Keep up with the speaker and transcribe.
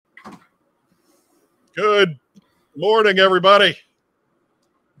Good morning, everybody.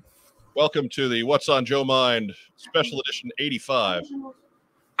 Welcome to the What's on Joe Mind Special Edition 85,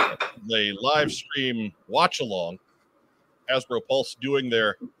 the live stream watch along. Hasbro Pulse doing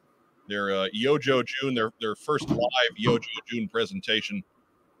their Yojo June, their first live Yojo June presentation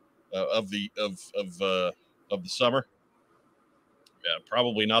of the summer. Yeah,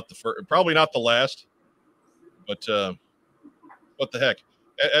 probably not the first, probably not the last, but what the heck?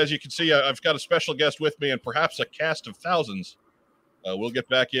 As you can see, I've got a special guest with me and perhaps a cast of thousands. We'll get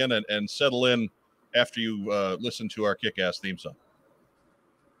back in and settle in after you listen to our kick-ass theme song.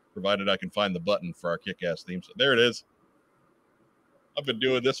 Provided I can find the button for our kick-ass theme song. There it is. I've been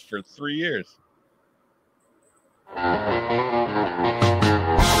doing this for 3 years.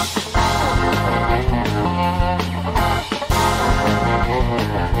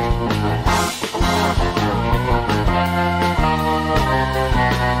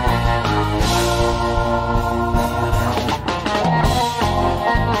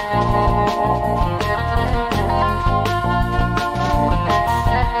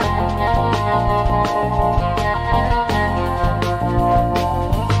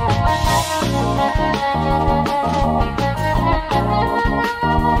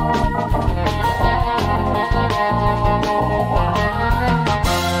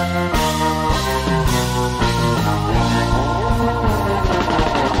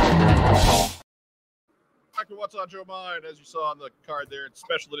 What's on Joe Mind? As you saw on the card there, it's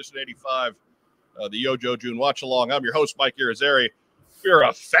Special Edition 85, the Yojo June Watch Along. I'm your host, Mike Irizarry. We're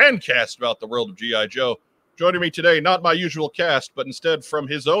a fan cast about the world of G.I. Joe. Joining me today, not my usual cast, but instead from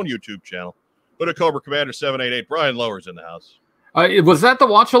his own YouTube channel, Hooded Cobra Commander 788, Bryan Lowers in the house. Was that the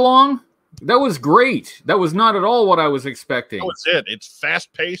watch along? That was great. That was not at all what I was expecting. That was it. It's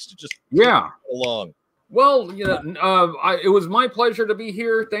fast paced. Just along. Well, you know, it was my pleasure to be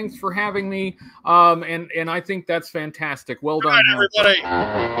here. Thanks for having me. And I think that's fantastic. Well done, everybody.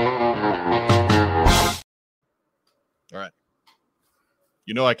 All right.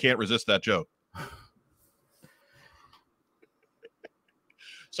 You know I can't resist that joke.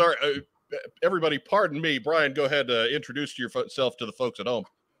 Sorry, everybody. Pardon me, Bryan. Go ahead. Introduce yourself to the folks at home.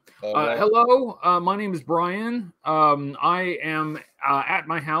 Hello. My name is Bryan. I am at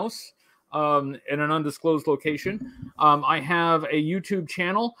my house. In an undisclosed location. I have a YouTube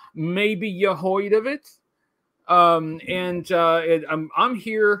channel. Maybe you heard of it. I'm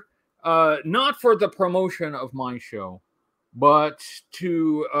here not for the promotion of my show, but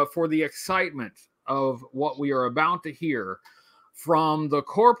for the excitement of what we are about to hear from the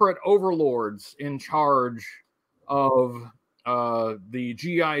corporate overlords in charge of the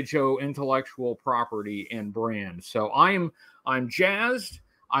G.I. Joe intellectual property and brand. So I'm jazzed.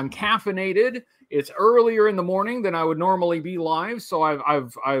 I'm caffeinated. It's earlier in the morning than I would normally be live, so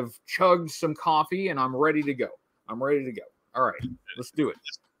I've chugged some coffee and I'm ready to go. I'm ready to go. All right, let's do it.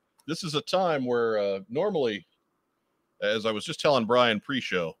 This is a time where normally, as I was just telling Bryan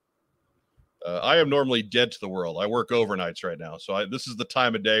pre-show, I am normally dead to the world. I work overnights right now, so this is the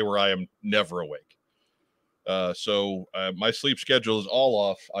time of day where I am never awake. So my sleep schedule is all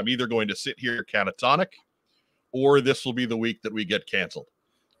off. I'm either going to sit here catatonic, or this will be the week that we get canceled.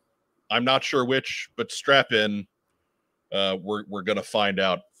 I'm not sure which, but strap in. We're going to find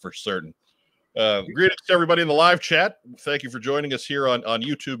out for certain. Greetings to everybody in the live chat. Thank you for joining us here on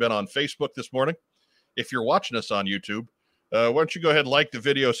YouTube and on Facebook this morning. If you're watching us on YouTube, why don't you go ahead and like the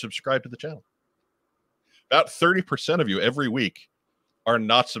video, subscribe to the channel. About 30% of you every week are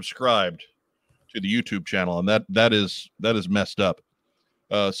not subscribed to the YouTube channel, and that is messed up.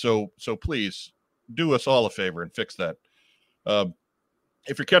 So please do us all a favor and fix that.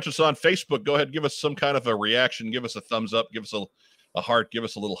 If you're catching us on Facebook, go ahead and give us some kind of a reaction. Give us a thumbs up. Give us a heart. Give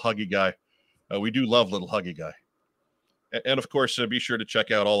us a little huggy guy. We do love little huggy guy. And of course, be sure to check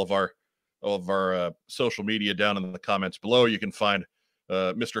out all of our social media down in the comments below. You can find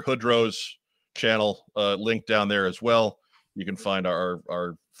Mr. Hoodrow's channel linked down there as well. You can find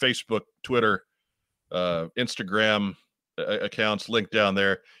our Facebook, Twitter, Instagram accounts linked down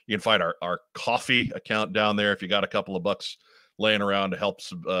there. You can find our coffee account down there if you got a couple of bucks laying around to help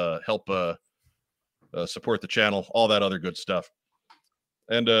support the channel, all that other good stuff.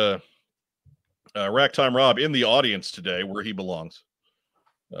 And Racktime Rob in the audience today, where he belongs,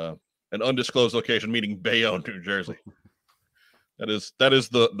 an undisclosed location, meaning Bayonne, New Jersey. That is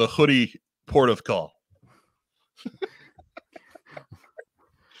the hoodie port of call.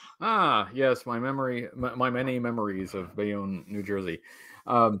 Yes, my many memories of Bayonne, New Jersey.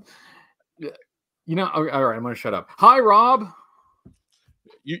 All right, I'm going to shut up. Hi, Rob.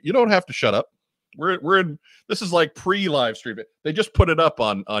 You don't have to shut up. We're in. This is like pre-live stream. They just put it up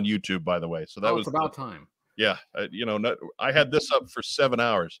on YouTube, by the way. So that was about time. Yeah, you know, I had this up for 7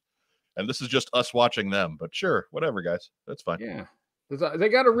 hours, and this is just us watching them. But sure, whatever, guys, that's fine. Yeah, they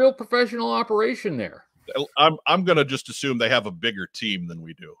got a real professional operation there. I'm gonna just assume they have a bigger team than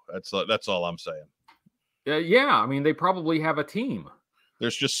we do. That's all I'm saying. Yeah, I mean, they probably have a team.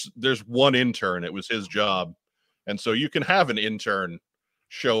 There's one intern. It was his job, and so you can have an intern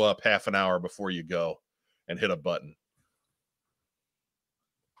show up half an hour before you go and hit a button.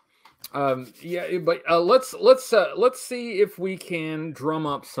 Yeah, but let's see if we can drum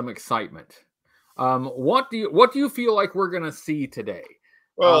up some excitement. What do you feel like we're going to see today?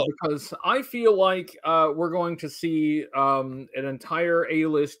 Well, because I feel like we're going to see an entire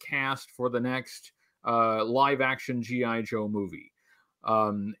A-list cast for the next live action G.I. Joe movie.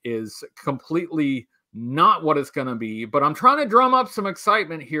 Is completely not what it's going to be, but I'm trying to drum up some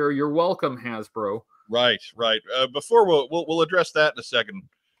excitement here. You're welcome, Hasbro. Right. Before we'll address that in a second.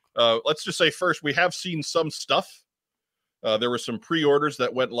 Let's just say first, we have seen some stuff. There were some pre-orders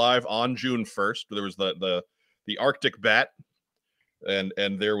that went live on June 1st. There was the Arctic Bat,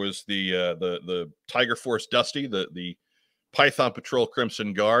 and there was the Tiger Force Dusty, the Python Patrol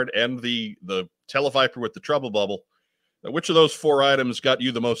Crimson Guard, and the Televiper with the Trouble Bubble. Which of those 4 items got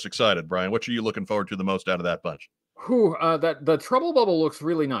you the most excited, Brian? Which are you looking forward to the most out of that bunch? That the Trouble Bubble looks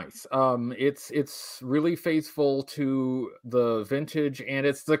really nice. It's really faithful to the vintage, and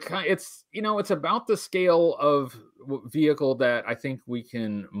it's about the scale of vehicle that I think we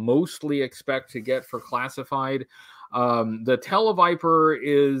can mostly expect to get for classified. The Televiper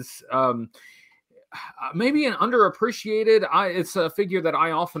is maybe an underappreciated. It's a figure that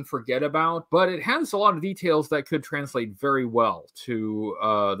I often forget about, but it has a lot of details that could translate very well to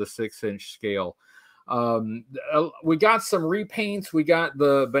the 6-inch scale. We got some repaints. We got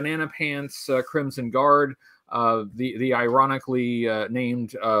the Banana Pants Crimson Guard, the ironically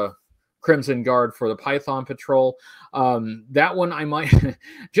named Crimson Guard for the Python Patrol. That one I might,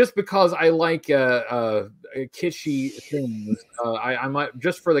 just because I like kitschy things. I might,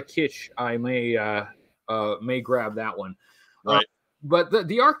 just for the kitsch, I may grab that one. Right. But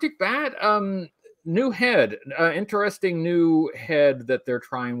the Arctic Bat, new head, interesting new head that they're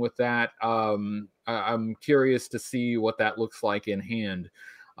trying with that. I'm curious to see what that looks like in hand.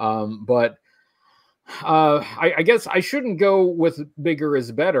 But I guess I shouldn't go with bigger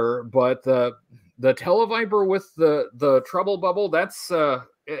is better, but the Televiper with the Trouble Bubble,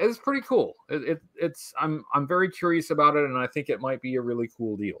 it's pretty cool. I'm very curious about it, and I think it might be a really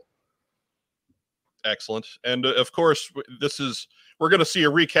cool deal. Excellent. And of course, we're going to see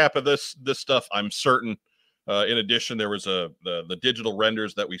a recap of this stuff, I'm certain. In addition, there was the digital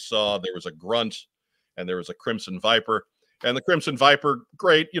renders that we saw. There was a Grunt, and there was a Crimson Viper. And the Crimson Viper,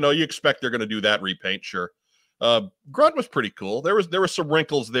 great. You expect they're going to do that repaint, sure. Grunt was pretty cool. There were some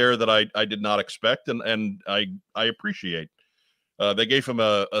wrinkles there that I did not expect, and I appreciate. They gave him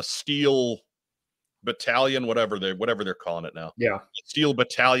a steel battalion, whatever they're calling it now. Yeah, steel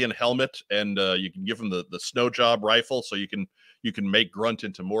battalion helmet, and you can give him the snow job rifle, so you can make Grunt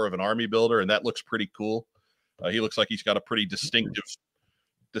into more of an army builder, and that looks pretty cool. He looks like he's got a pretty distinctive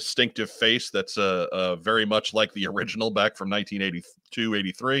face that's very much like the original back from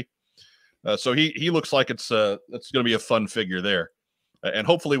 1982-83. So he looks like it's going to be a fun figure there, and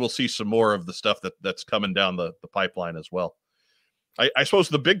hopefully we'll see some more of the stuff that's coming down the pipeline as well. I suppose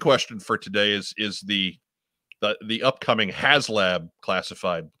the big question for today is the upcoming HasLab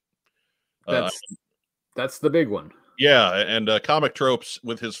classified. That's the big one. Yeah, and Comic Tropes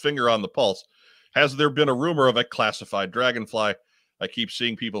with his finger on the pulse. Has there been a rumor of a classified Dragonfly? I keep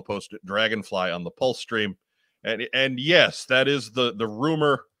seeing people post Dragonfly on the Pulse stream, and yes, that is the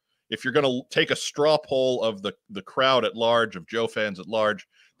rumor. If you're going to take a straw poll of the crowd at large, of Joe fans at large,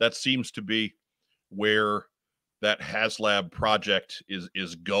 that seems to be where that HasLab project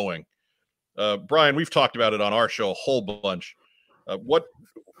is going. Brian, we've talked about it on our show a whole bunch. What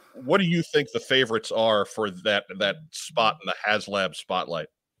do you think the favorites are for that spot in the HasLab spotlight?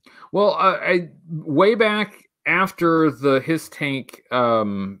 Well, way back after the His Tank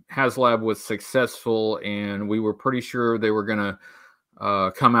HasLab was successful, and we were pretty sure they were going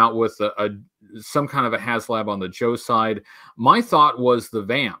to come out with some kind of a HasLab on the Joe side. My thought was the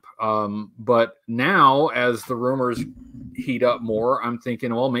Vamp, but now as the rumors heat up more, I'm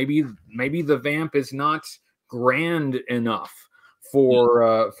thinking, well, maybe the Vamp is not grand enough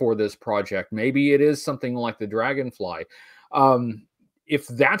for this project. Maybe it is something like the Dragonfly. If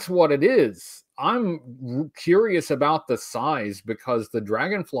that's what it is, I'm curious about the size, because the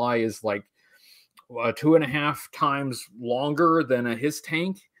Dragonfly is like 2.5 times longer than a His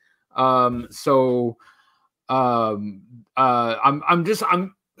Tank.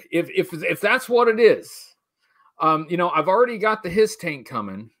 If that's what it is, I've already got the His Tank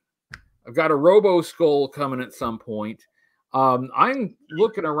coming. I've got a Robo Skull coming at some point. I'm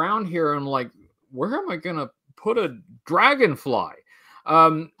looking around here and like, where am I going to put a Dragonfly?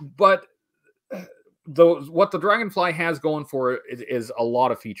 But what the Dragonfly has going for it is a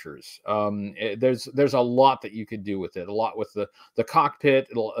lot of features. There's a lot that you could do with it. A lot with the cockpit,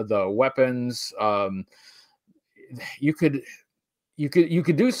 the weapons. You could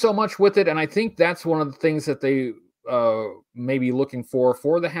do so much with it, and I think that's one of the things that they may be looking for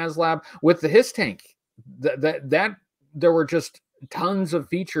the HasLab with the His Tank. That there were just tons of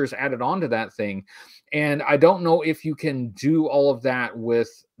features added onto that thing, and I don't know if you can do all of that with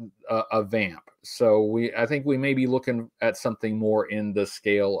a Vamp. So I think we may be looking at something more in the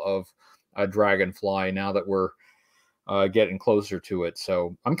scale of a Dragonfly now that we're getting closer to it.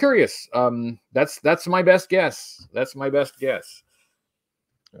 So I'm curious. That's my best guess. That's my best guess.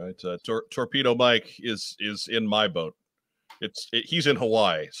 All right, Torpedo Mike is in my boat. He's in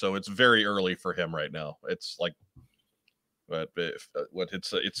Hawaii, so it's very early for him right now. It's like,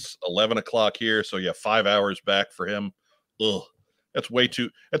 it's 11 o'clock here, so yeah, 5 hours back for him. Ugh, that's way too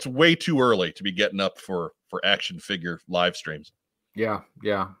early to be getting up for action figure live streams. Yeah.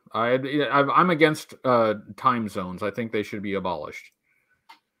 I'm against time zones. I think they should be abolished.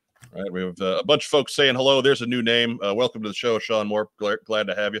 All right, we have a bunch of folks saying hello. There's a new name. Welcome to the show, Sean Moore. Glad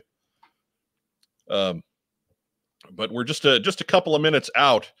to have you. But we're just a couple of minutes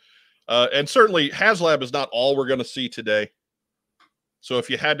out, and certainly HasLab is not all we're going to see today. So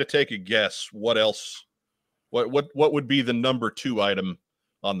if you had to take a guess, what else? What would be the number 2 item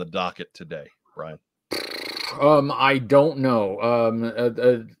on the docket today, Brian? I don't know.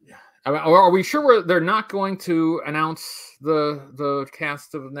 Are we sure they're not going to announce the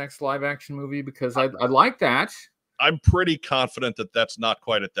cast of the next live action movie? Because I like that. I'm pretty confident that that's not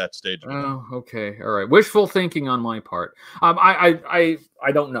quite at that stage. Oh, okay, all right. Wishful thinking on my part. I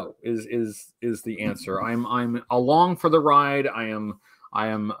don't know. Is the answer? I'm along for the ride. I am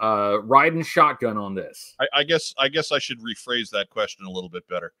riding shotgun on this. I guess I should rephrase that question a little bit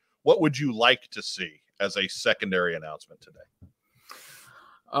better. What would you like to see as a secondary announcement today?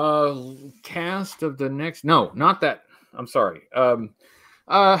 Cast of the next. No, not that. I'm sorry.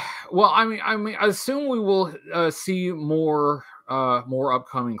 Well, I mean, I assume we will see more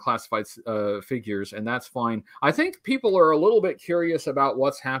upcoming classified figures, and that's fine. I think people are a little bit curious about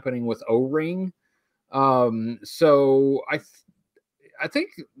what's happening with O-Ring. So I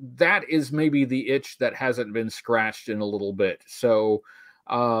think that is maybe the itch that hasn't been scratched in a little bit. So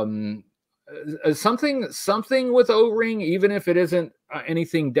something with O-Ring, even if it isn't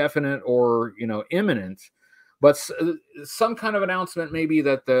anything definite or imminent, but some kind of announcement maybe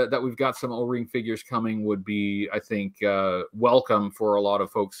that we've got some O-Ring figures coming would be, I think, welcome for a lot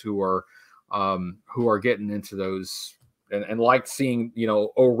of folks who are getting into those and like seeing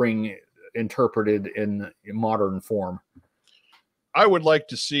O-Ring interpreted in modern form. I would like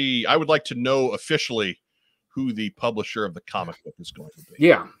to know officially who the publisher of the comic book is going to be.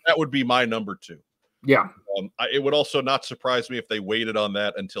 Yeah. That would be my number 2. Yeah. It would also not surprise me if they waited on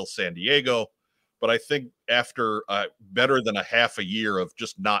that until San Diego, but I think after better than a half a year of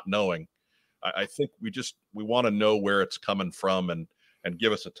just not knowing, I think we want to know where it's coming from and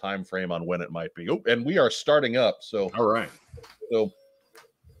give us a time frame on when it might be. Oh, and we are starting up. So, all right. So,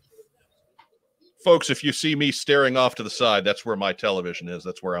 folks, if you see me staring off to the side, that's where my television is.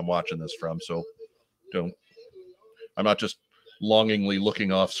 That's where I'm watching this from. So I'm not just longingly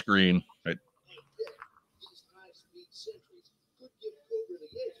looking off screen. Right?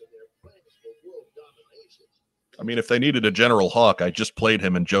 I mean, if they needed a General Hawk, I just played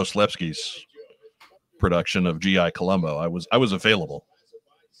him in Joe Slepsky's production of G.I. Columbo. I was available.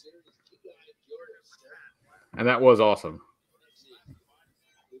 And that was awesome.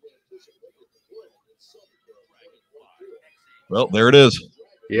 Well, there it is.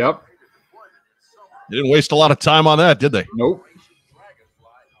 Yep. They didn't waste a lot of time on that, did they? Nope.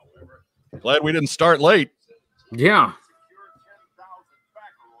 Glad we didn't start late. Yeah.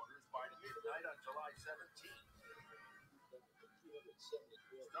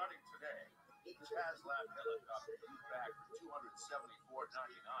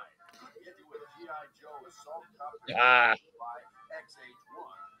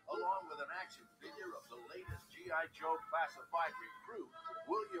 Along with an action figure of the latest G.I. Joe classified recruit,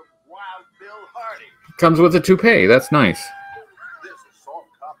 William Wild Bill Hardy. Comes with a toupee. That's nice.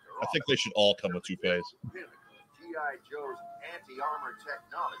 I think they should all come with toupees. G.I. Joe's anti-armor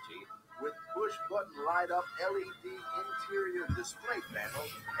technology with push-button light-up LED interior display panel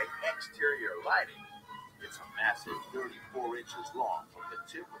and exterior lighting. It's a massive 34 inches long from the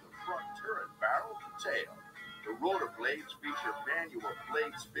tip of the front turret barrel to tail. The rotor blades feature manual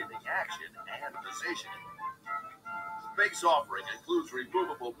blade spinning action and positioning. Base offering includes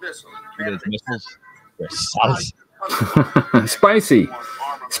removable missile and Those missiles. They're salsa. Spicy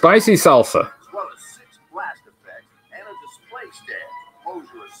salsa. As well as 6 blast effects and a display stand to pose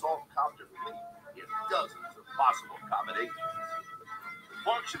your assault copter fleet in dozens of possible combinations. The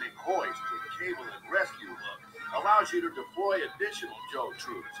functioning hoist with cable and rescue hook allows you to deploy additional Joe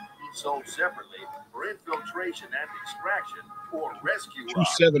troops, sold separately for infiltration and extraction or rescue.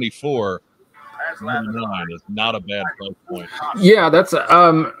 274. 99 is not a bad price point. Yeah, that's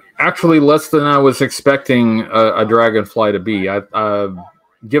actually less than I was expecting a Dragonfly to be.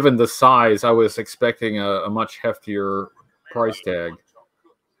 Given the size, I was expecting a much heftier price tag.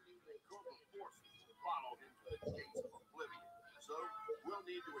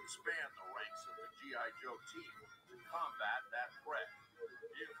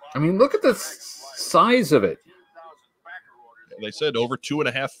 I mean, look at the size of it. They said over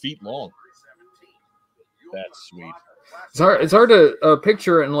 2.5 feet long. That's sweet. It's hard to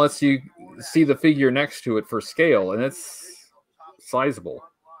picture it unless you see the figure next to it for scale, and it's sizable.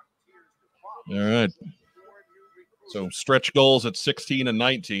 All right. So stretch goals at 16 and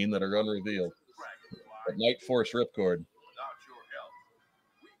 19 that are unrevealed. At Night Force Ripcord.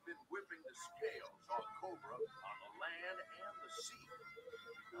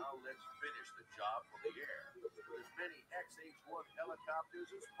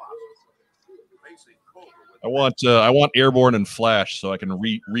 I want Airborne and Flash so I can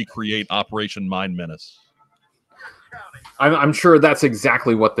recreate Operation Mind Menace. I'm sure that's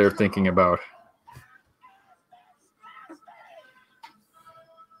exactly what they're thinking about.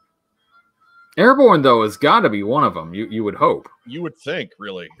 Airborne, though, has got to be one of them. You would hope. You would think,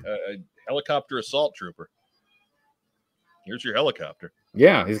 really. A helicopter assault trooper. Here's your helicopter.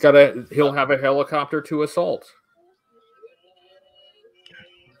 Yeah, he'll have a helicopter to assault.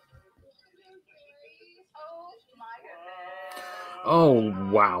 Oh,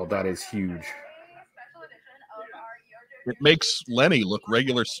 wow, that is huge. It makes Lenny look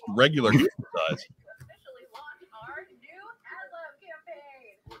regular size.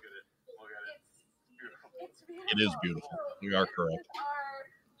 It is beautiful. You are correct.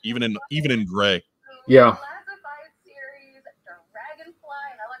 Even in gray. Yeah.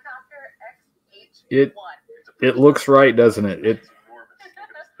 It looks right, doesn't it?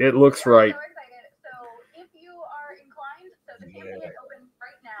 It looks right. So if you are inclined, so the campaign is open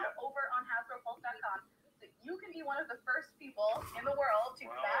right now over on HasbroPulse.com. So you can be one of the first people in the world to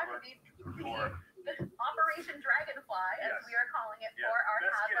back the Operation Dragonfly, as we are calling it, for our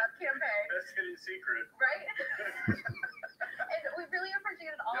Hasbro campaign. Best hidden secret. Right? And we really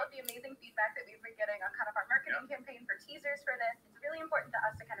appreciated all of the amazing feedback that we've been getting on kind of our marketing campaign for teasers for this. It's really important to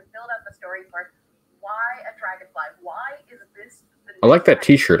us to kind of build out the story for why a Dragonfly? Why is this the I like that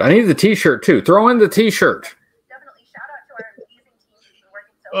t-shirt. I need the t-shirt too. Throw in the t-shirt. Definitely shout out to our amazing team who's been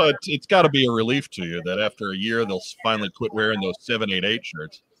working so hard. It's got to be a relief to you that after a year they'll finally quit wearing those 788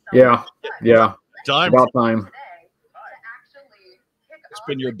 shirts. Yeah. About time. It's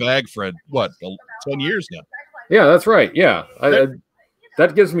been your bag for what, 10 years now? Yeah, that's right. Yeah,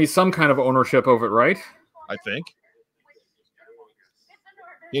 that gives me some kind of ownership of it, right? I think.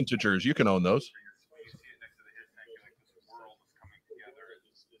 Integers, you can own those.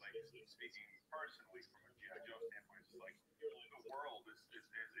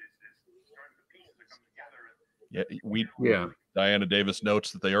 Yeah, Diana Davis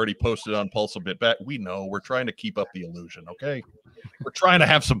notes that they already posted on Pulse a bit back. We know we're trying to keep up the illusion, okay? We're trying to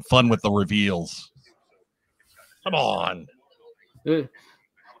have some fun with the reveals. Come on.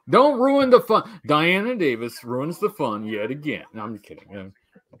 Don't ruin the fun. Diana Davis ruins the fun yet again. No, I'm kidding.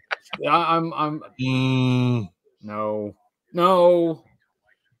 No.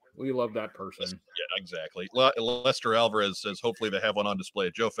 We love that person. Yeah, exactly. Lester Alvarez says hopefully they have one on display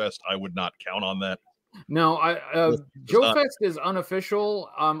at Joe Fest. I would not count on that. No, Joe Fest is unofficial.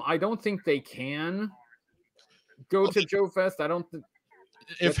 I don't think they can go to Joe Fest. I don't think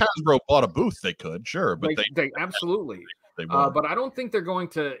if Hasbro bought a booth, they could, sure, but they absolutely. They won't. But I don't think they're going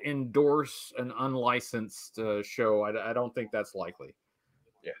to endorse an unlicensed show. I don't think that's likely.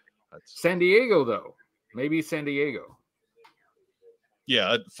 Yeah, San Diego though. Maybe San Diego.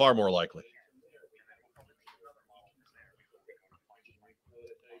 Yeah, far more likely.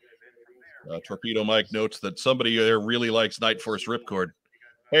 Torpedo Mike notes that somebody there really likes Night Force Ripcord.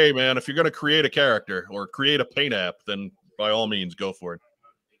 hey man, if you're going to create a character or create a paint app, then by all means go for it.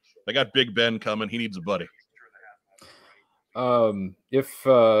 They got Big Ben coming. He needs a buddy. I mean, if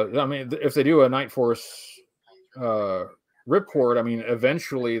they do a Night Force Ripcord, I mean,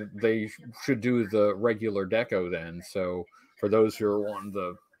 eventually they should do the regular deco then. So for those who are wanting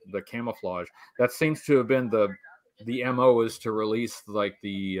the camouflage, that seems to have been the MO, is to release like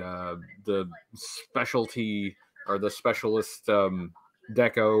the specialty or the specialist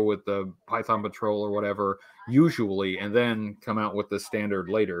deco with the Python Patrol or whatever usually, and then come out with the standard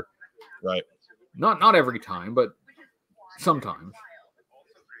later. Right. Not every time, but sometimes.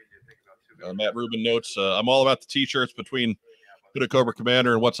 Matt Rubin notes, I'm all about the t-shirts between Hooded Cobra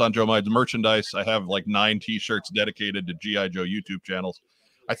Commander and What's on Joe Mide's merchandise. I have like 9 t-shirts dedicated to G.I. Joe YouTube channels.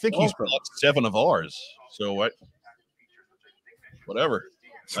 I think he's bought 7 of ours. So whatever.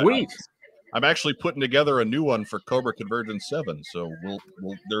 Sweet. I'm actually putting together a new one for Cobra Convergence 7. So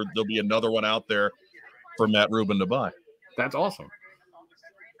there'll be another one out there for Matt Rubin to buy. That's awesome.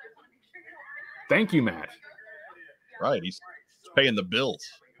 Thank you, Matt. Right. He's paying the bills.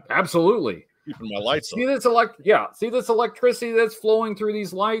 Absolutely. Keeping my lights See on. this see this electricity that's flowing through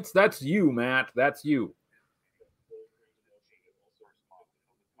these lights? That's you, Matt. That's you.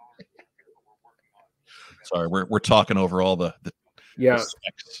 Sorry, we're talking over all the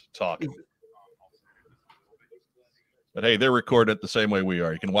specs talk. But hey, they're recorded it the same way we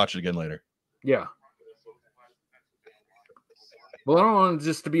are. You can watch it again later. Yeah. Well, I don't want it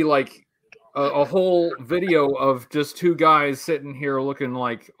just to be like a whole video of just 2 guys sitting here looking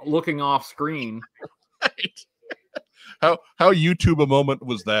off screen. Right. How YouTube a moment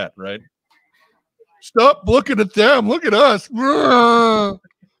was that, right? Stop looking at them. Look at us.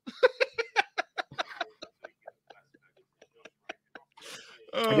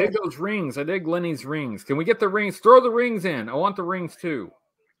 I dig those rings. I dig Lenny's rings. Can we get the rings? Throw the rings in. I want the rings too.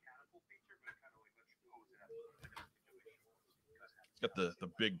 Got the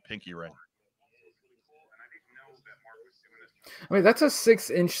big pinky ring. I mean, that's a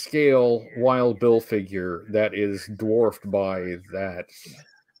 6-inch scale Wild Bill figure that is dwarfed by that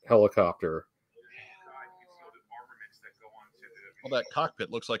helicopter. Well, that cockpit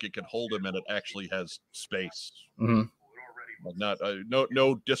looks like it can hold him, and it actually has space. Mm-hmm. Like not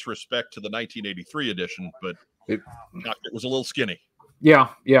no disrespect to the 1983 edition, but it was a little skinny. Yeah.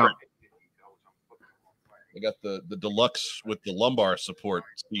 They got the deluxe with the lumbar support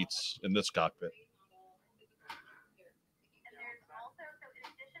seats in this cockpit.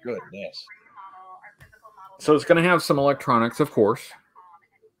 Goodness. So it's going to have some electronics, of course.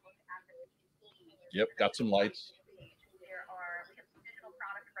 Yep, got some lights. There are digital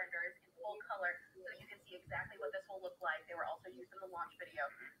product renders in full color, so you can see exactly what this will look like. They were also used in the launch video.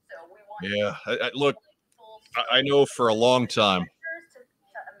 So we want look, I know for a long time,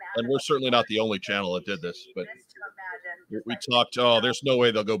 and we're certainly not the only channel that did this, but we talked, there's no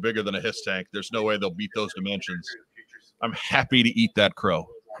way they'll go bigger than a HISS tank. There's no way they'll beat those dimensions. I'm happy to eat that crow.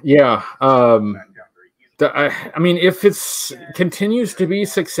 Yeah. I mean, if it's continues to be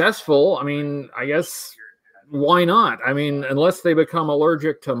successful, I mean, I guess why not? I mean, unless they become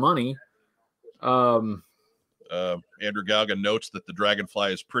allergic to money. Andrew Galgan notes that the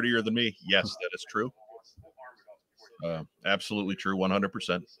Dragonfly is prettier than me. Yes, that is true. Absolutely true,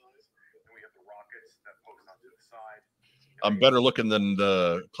 100%. I'm better looking than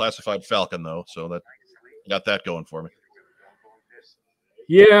the classified Falcon, though, so that got that going for me.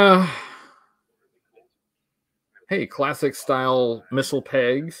 Yeah. Hey, classic style missile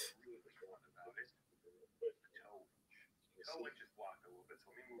pegs.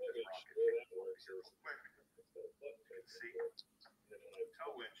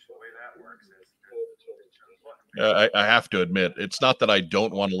 I have to admit, it's not that I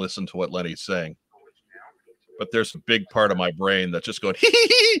don't want to listen to what Lenny's saying, but there's a big part of my brain that's just going through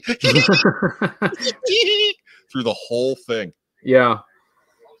the whole thing. Yeah.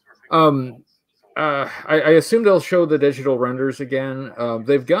 I assume they'll show the digital renders again.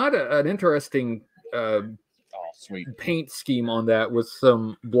 They've got an interesting sweet paint scheme on that with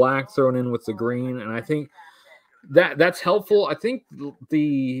some black thrown in with the green, and I think that's helpful. I think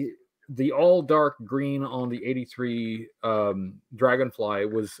the all dark green on the 83 Dragonfly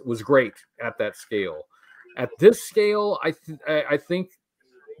was great at that scale. At this scale, I think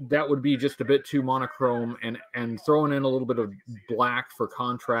that would be just a bit too monochrome, and throwing in a little bit of black for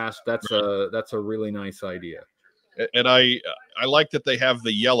contrast. That's a really nice idea. And I like that they have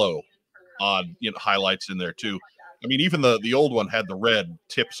the yellow on highlights in there too. I mean, even the old one had the red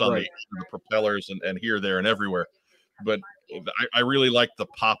tips on the propellers and here, there, and everywhere. But I really like the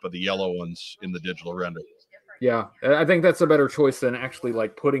pop of the yellow ones in the digital render. Yeah, I think that's a better choice than actually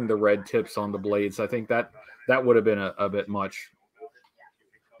like putting the red tips on the blades. I think that would have been a bit much.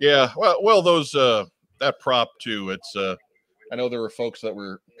 Yeah, well, those that prop too. It's I know there were folks that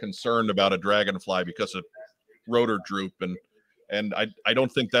were concerned about a dragonfly because of rotor droop, and I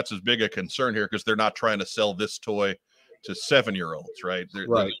don't think that's as big a concern here because they're not trying to sell this toy to 7-year-olds, right? There's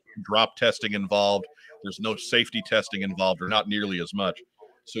drop testing involved. There's no safety testing involved, or not nearly as much.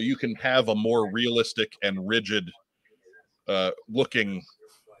 So you can have a more realistic and rigid looking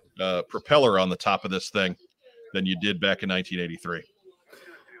propeller on the top of this thing than you did back in 1983.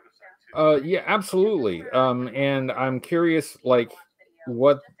 Yeah, absolutely. And I'm curious, like,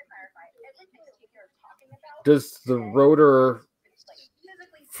 what does the rotor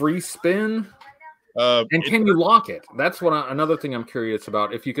free spin? And can you lock it? That's what another thing I'm curious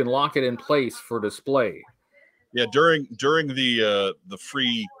about. If you can lock it in place for display. Yeah, during the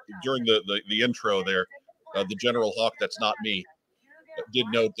intro there, the General Hawk, that's not me, did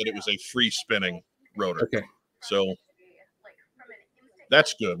note that it was a free spinning rotor. Okay. So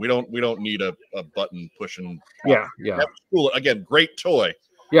that's good. We don't need a button pushing. Yeah. That's cool. Again, great toy.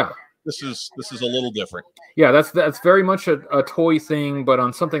 Yeah. This is a little different. Yeah, that's very much a toy thing, but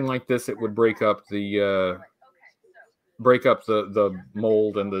on something like this, it would break up the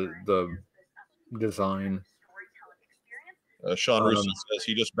mold and the design. Sean Russo says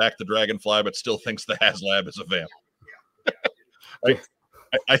he just backed the Dragonfly, but still thinks the HasLab is a vamp.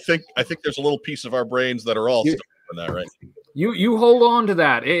 I think there's a little piece of our brains that are all stuck in that, right? You hold on to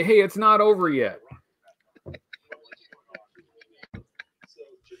that. Hey, it's not over yet.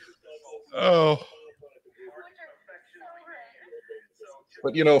 Oh.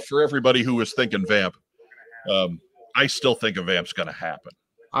 But for everybody who was thinking vamp, I still think a vamp's going to happen.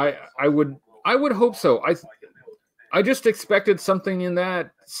 I would hope so. I just expected something in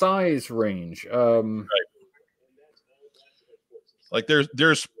that size range. Right. Like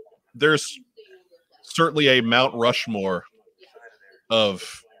there's certainly a Mount Rushmore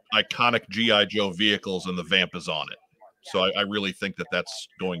of iconic G.I. Joe vehicles, and the vamp is on it. So I really think that's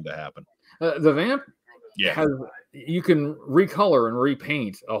going to happen. The vamp, yeah, you can recolor and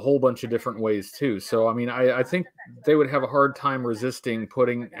repaint a whole bunch of different ways too. So I mean, I think they would have a hard time resisting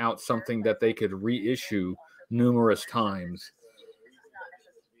putting out something that they could reissue numerous times.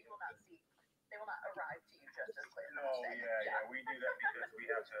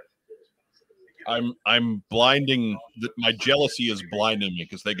 I'm blinding. My jealousy is blinding me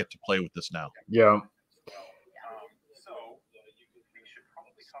because they get to play with this now. Yeah.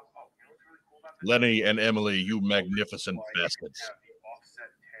 Lenny and Emily, you magnificent bastards.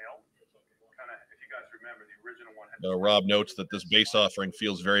 Rob notes that this base offering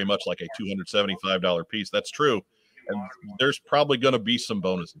feels very much like a $275 piece. That's true. And there's probably going to be some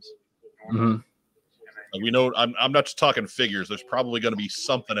bonuses. Mm-hmm. We know I'm not just talking figures. There's probably going to be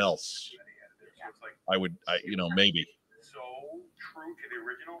something else. Maybe. So true to the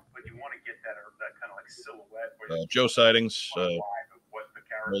original, but you want to get that kind of like silhouette. Joe Sightings.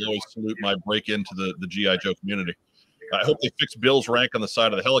 Will always salute my break into the G.I. Joe community. I hope they fix Bill's rank on the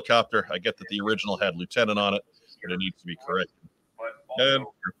side of the helicopter. I get that the original had lieutenant on it, but it needs to be corrected. But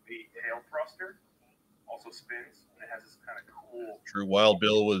also the tail thruster also spins, and it has this kind of cool. True. Wild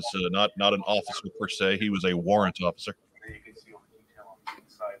Bill was not an officer per se; he was a warrant officer. You can see all the detail on the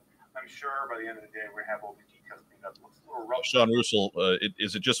inside. I'm sure by the end of the day we're gonna have all the details cleaned up. It looks a little rough. Sean Russell,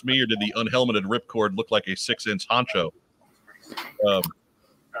 is it just me, or did the unhelmeted ripcord look like a 6-inch honcho?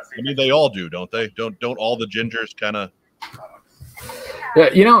 I mean, they all do, don't they? Don't all the gingers kind of?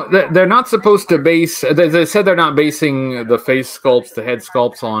 Yeah, they're not supposed to base. They said they're not basing the face sculpts, the head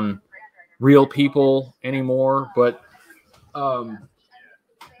sculpts, on real people anymore. But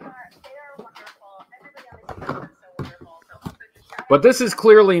this is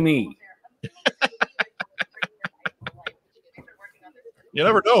clearly me. You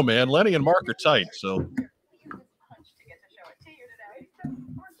never know, man. Lenny and Mark are tight, so.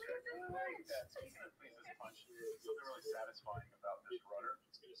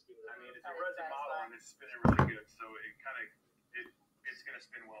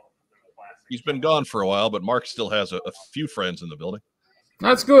 He's been gone for a while, but Mark still has a few friends in the building.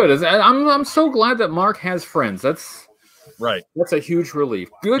 That's good. I'm so glad that Mark has friends. That's right. That's a huge relief.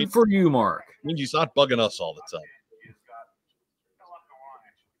 Good for you, Mark. Means he's not bugging us all the time.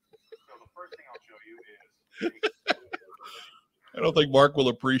 I don't think Mark will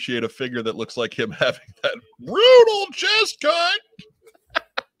appreciate a figure that looks like him having that rude old chest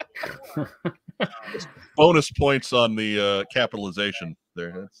cut. Bonus points on the capitalization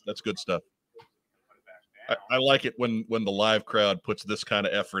there. That's good stuff. I like it when the live crowd puts this kind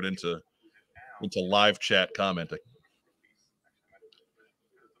of effort into into live chat commenting.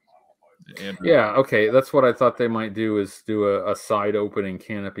 And, Yeah, okay, that's what I thought they might do, is do a side opening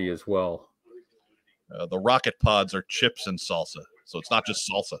canopy as well. the rocket pods are chips and salsa, so it's not just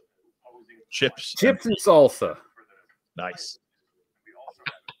salsa. Chips and salsa. Nice.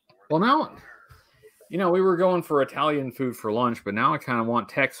 Well, now, you know, we were going for Italian food for lunch, but now I kind of want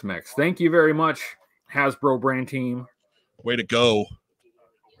Tex-Mex. Thank you very much, Hasbro brand team. Way to go.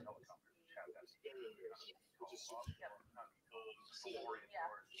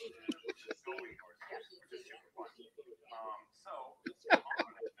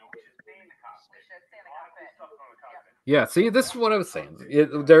 Yeah, see, this is what I was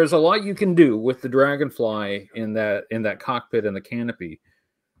saying. There's a lot you can do with the Dragonfly in that cockpit and the canopy.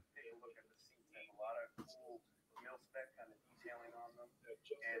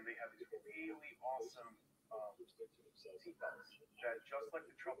 Just like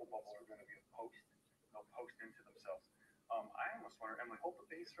the trouble bubble are going to be a post, they'll post into themselves. I almost wonder, Emily, hold the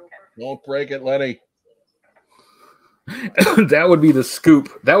base real quick. Don't break it, Lenny. That would be the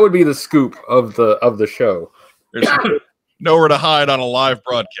scoop. That would be the scoop of the show. There's nowhere to hide on a live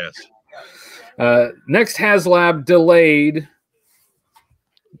broadcast. Next HasLab delayed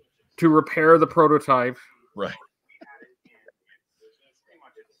to repair the prototype. Right.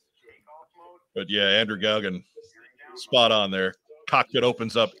 But yeah, Andrew Gauguin, spot on there. Cockpit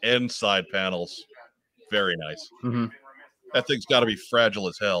opens up and side panels. Very nice. Mm-hmm. That thing's got to be fragile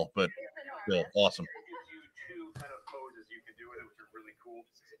as hell, but still awesome. Two kind of poses you can do with it, which are really cool.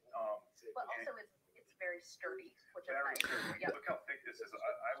 But also, it's very sturdy, which is Very nice. sturdy. Yep. Look how thick this is.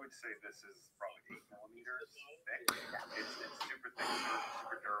 I would say this is probably 8 millimeters thick. It's super thick,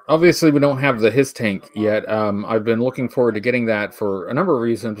 super durable. Obviously, we don't have the his tank yet. I've been looking forward to getting that for a number of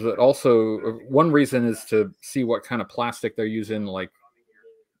reasons, but also one reason is to see what kind of plastic they're using, like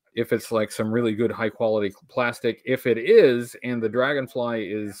if it's like some really good high quality plastic. If it is, and the Dragonfly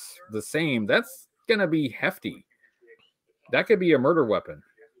is the same, that's gonna be hefty. That could be a murder weapon.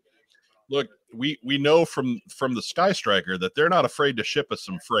 Look, we know from the Sky Striker that they're not afraid to ship us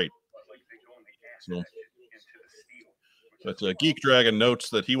some freight. So, but Geek Dragon notes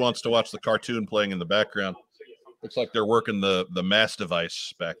that he wants to watch the cartoon playing in the background. Looks like they're working the mass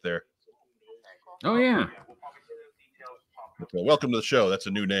device back there. Oh yeah. Okay, welcome to the show. That's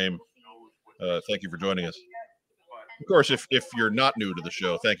a new name. Thank you for joining us. Of course, if you're not new to the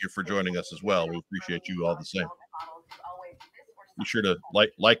show, thank you for joining us as well. We appreciate you all the same. Be sure to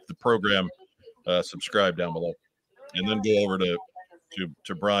like the program, subscribe down below, and then go over to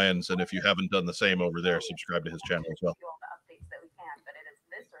Bryan's. And if you haven't done the same over there, subscribe to his channel as well.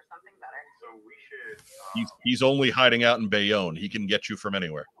 He's only hiding out in Bayonne. He can get you from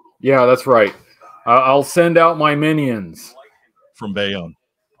anywhere. Yeah, that's right. I'll send out my minions from Bayonne.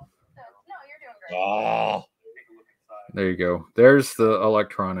 Oh, there you go. There's the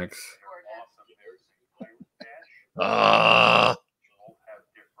electronics. Ah.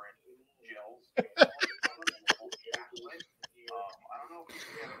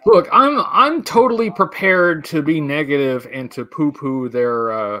 Look, I'm totally prepared to be negative and to poo-poo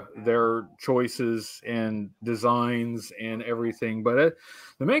their choices and designs and everything, but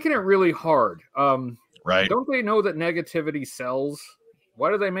they're making it really hard. Right? Don't they know that negativity sells?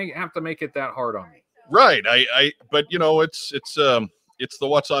 Why do they have to make it that hard on me? Right. But you know, it's the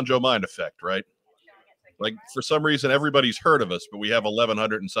What's on Joe Mind effect, right? Like for some reason, everybody's heard of us, but we have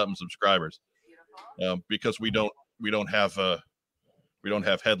 1,100 and something subscribers because we don't have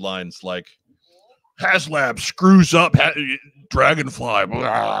headlines like HasLab screws up Dragonfly.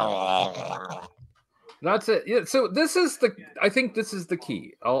 That's it. Yeah. So I think this is the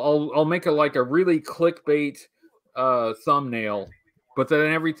key. I'll make a really clickbait thumbnail, but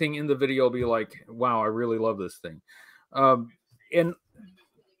then everything in the video will be like, wow, I really love this thing. And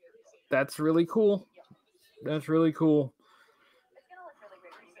that's really cool. That's really cool.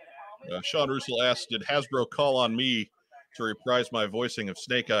 Sean Russell asked, did Hasbro call on me to reprise my voicing of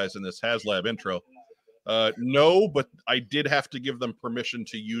Snake Eyes in this HasLab intro? No, but I did have to give them permission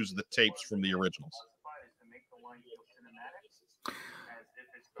to use the tapes from the originals.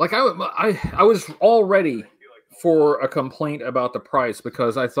 Like I was all ready for a complaint about the price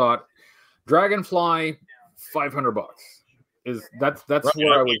because I thought Dragonfly $500 that's right,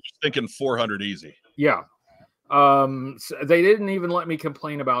 where I was thinking 400 easy. Yeah. So they didn't even let me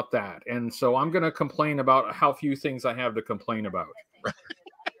complain about that, and so I'm going to complain about how few things I have to complain about.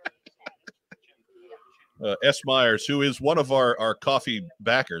 S. Myers, who is one of our coffee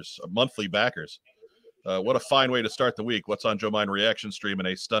backers, monthly backers. What a fine way to start the week. What's on Joe Mind reaction stream and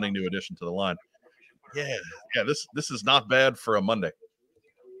a stunning new addition to the line. Yeah, this is not bad for a Monday.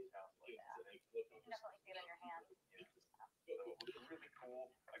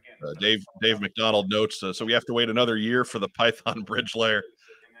 Dave McDonald notes, so we have to wait another year for the Python bridge layer.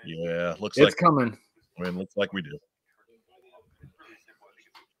 Yeah, It's coming. I mean, looks like we do.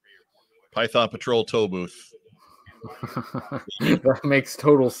 Python Patrol tow booth. That makes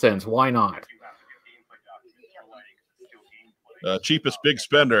total sense. Why not? Cheapest big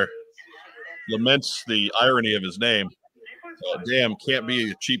spender laments the irony of his name. Damn, can't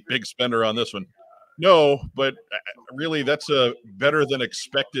be a cheap big spender on this one. No, but really, that's a better than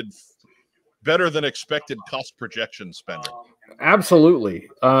expected cost projection spending. Absolutely.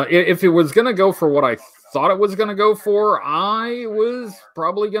 If it was going to go for what I thought it was going to go for, I was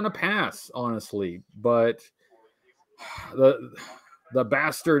probably going to pass, honestly. But the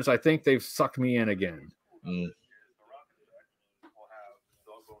bastards, I think they've sucked me in again. So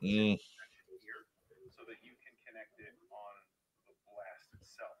that you can connect it on the blast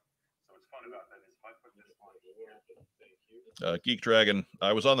itself. So what's fun about that is if I put this on here. Geek Dragon,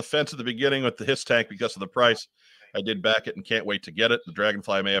 I was on the fence at the beginning with the Hiss tank because of the price. I did back it and can't wait to get it. The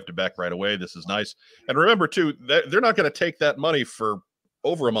Dragonfly may have to back right away. This is nice. And remember, too, they're not going to take that money for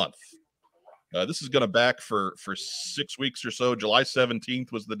over a month. This is going to back for 6 weeks or so. July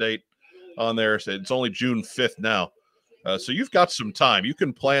 17th was the date on there. So it's only June 5th now. So you've got some time. You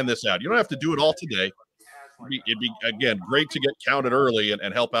can plan this out. You don't have to do it all today. It'd be again, great to get counted early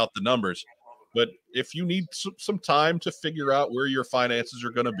and help out the numbers. But if you need some time to figure out where your finances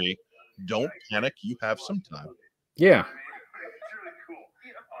are going to be, don't panic. You have some time. Yeah.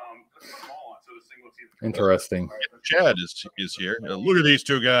 Interesting. Chad is here. Look at these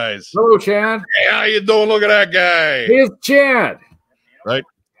two guys. Hello, Chad. Hey, how you doing? Look at that guy. Here's Chad. Right.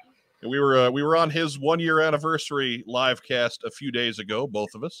 We were on his 1 year anniversary live cast a few days ago,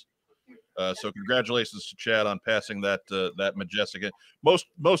 both of us. So congratulations to Chad on passing that majestic. Most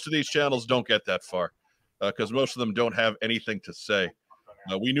of these channels don't get that far because most of them don't have anything to say.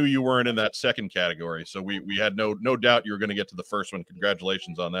 We knew you weren't in that second category, so we had no doubt you were going to get to the first one.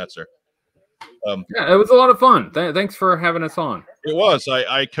 Congratulations on that, sir. Yeah, it was a lot of fun. Thanks for having us on. It was.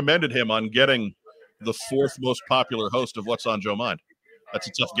 I commended him on getting the fourth most popular host of What's on Joe Mind. That's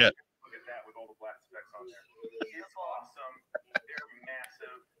a tough get. Look at that with all the black specs on there. It's awesome. They're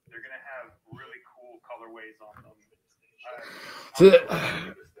massive. They're going to have really cool colorways on them.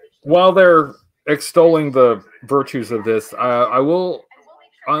 While they're extolling the virtues of this, I will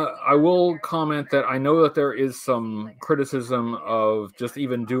comment that I know that there is some criticism of just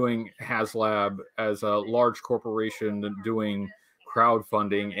even doing HasLab as a large corporation doing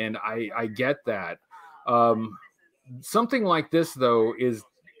crowdfunding, and I get that. Something like this, though, is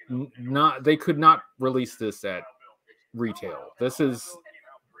not. They could not release this at retail. This is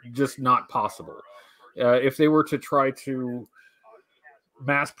just not possible. If they were to try to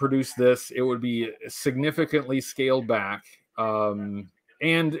mass produce this, it would be significantly scaled back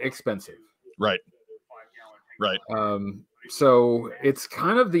and expensive. Right. So it's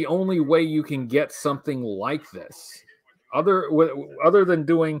kind of the only way you can get something like this. Other than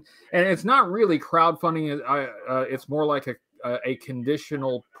doing, and it's not really crowdfunding. It's more like a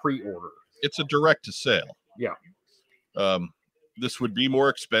conditional pre-order. It's a direct to sale. Yeah. This would be more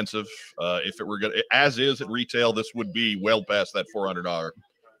expensive if it were going. As is at retail, this would be well past that $400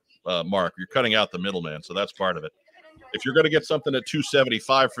 mark. You're cutting out the middleman, so that's part of it. If you're going to get something at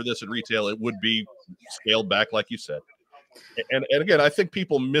 $275 for this at retail, it would be scaled back, like you said. And again, I think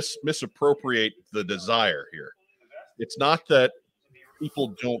people misappropriate the desire here. It's not that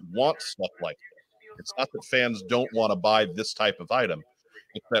people don't want stuff like that. It's not that fans don't want to buy this type of item.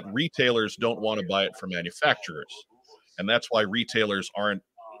 It's that retailers don't want to buy it from manufacturers, and that's why retailers aren't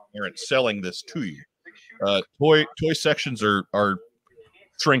selling this to you. Toy sections are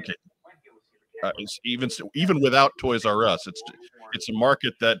shrinking. Even without Toys R Us, it's a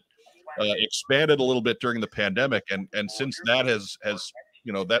market that expanded a little bit during the pandemic, and since that has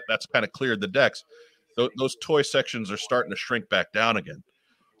that's kind of cleared the decks. Those toy sections are starting to shrink back down again.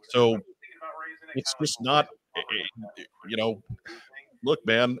 So it's just not, look,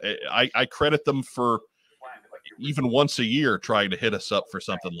 man, I credit them for even once a year trying to hit us up for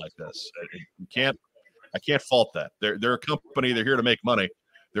something like this. I can't fault that. They're a company. They're here to make money.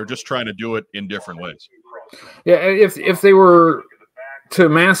 They're just trying to do it in different ways. Yeah, if they were to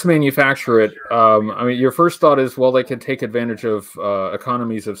mass manufacture it, I mean, your first thought is, well, they could take advantage of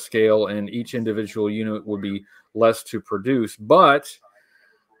economies of scale, and each individual unit would be less to produce, but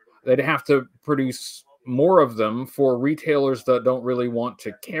they'd have to produce more of them for retailers that don't really want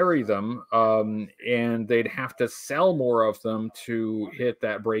to carry them, and they'd have to sell more of them to hit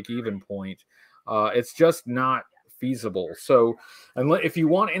that break-even point. It's just not feasible. So, if you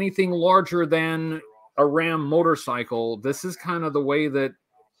want anything larger than a Ram motorcycle, this is kind of the way that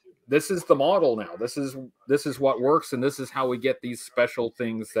this is the model now. This is what works, and this is how we get these special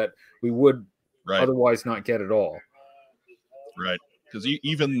things that we would otherwise not get at all. Right. Because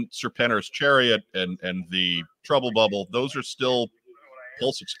even Serpenter's Chariot and the Trouble Bubble, those are still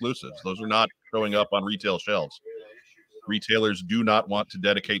Pulse exclusives. Those are not showing up on retail shelves. Retailers do not want to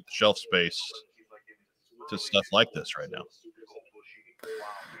dedicate the shelf space to stuff like this right now.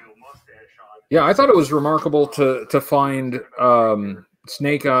 Yeah, I thought it was remarkable to find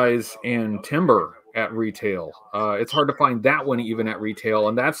Snake Eyes and Timber at retail. It's hard to find that one even at retail,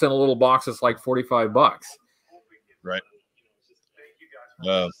 and that's in a little box that's like $45. Right.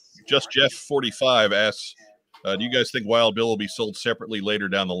 Just Jeff 45 asks, do you guys think Wild Bill will be sold separately later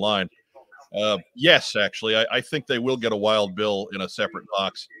down the line? Yes, actually, I think they will get a Wild Bill in a separate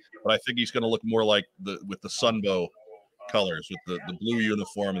box, but I think he's going to look more like with the Sunbow colors, with the blue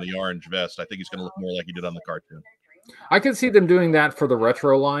uniform and the orange vest. I think he's going to look more like he did on the cartoon. I could see them doing that for the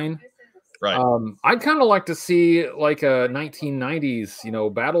retro line. Right. I'd kind of like to see like a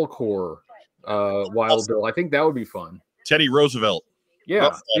 1990s, Battle Corps Wild Bill. I think that would be fun. Teddy Roosevelt. Yeah.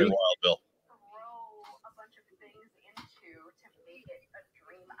 Wild Bill.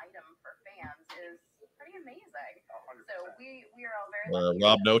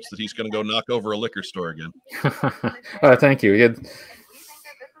 Rob notes that he's going to go knock over a liquor store again. Thank you.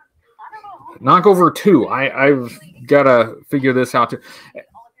 Knock over 2. I've got to figure this out too.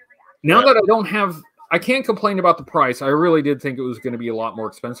 Now that I can't complain about the price. I really did think it was going to be a lot more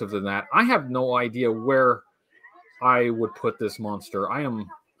expensive than that. I have no idea where I would put this monster. I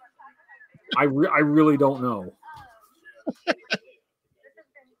really don't know.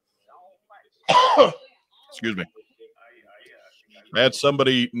 Excuse me. I had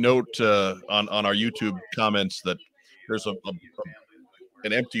somebody note on our YouTube comments that there's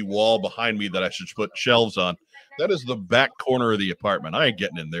an empty wall behind me that I should put shelves on. That is the back corner of the apartment. I ain't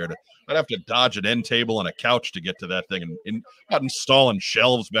getting in there. I'd have to dodge an end table and a couch to get to that thing, and not installing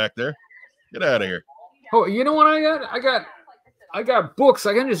shelves back there. Get out of here. Oh, you know what I got? I got books.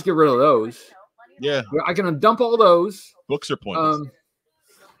 I can just get rid of those. Yeah. I can dump all those. Books are pointless.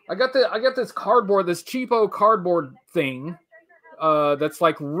 I got this cardboard, this cheapo cardboard thing. That's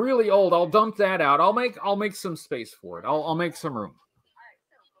like really old. I'll dump that out. I'll make some space for it. I'll make some room.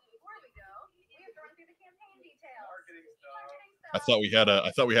 I thought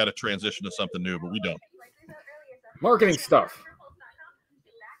we had a transition to something new, but we don't. Marketing stuff.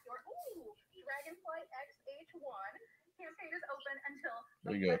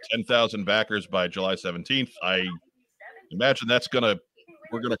 There you go. 10,000 backers by July 17th. I imagine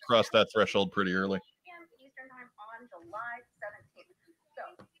we're gonna cross that threshold pretty early.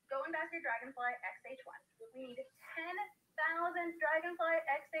 Dragonfly XH1. We need 10,000 Dragonfly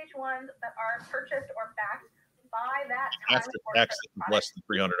XH1s that are purchased or backed by that time. After tax, less than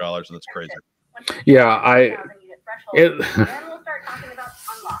 $300, and that's crazy. Yeah, then we'll start talking about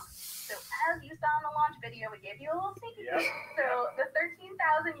unlocks. So as you saw in the launch video, we gave you a little sneaky peek. So the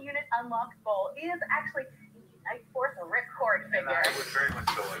 13,000 unit unlock goal is actually Night Force Ripcord figure. I would very much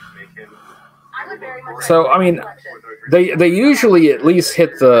so like make him. So I mean, they usually at least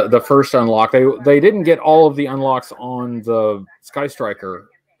hit the first unlock. They didn't get all of the unlocks on the Sky Striker,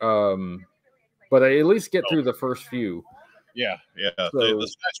 but they at least get through the first few. Yeah. So, the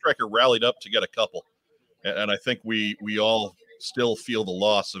Sky Striker rallied up to get a couple, and I think we all still feel the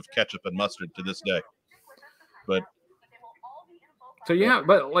loss of ketchup and mustard to this day. But so yeah,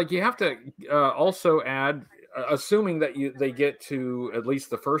 but like you have to also add. Assuming that they get to at least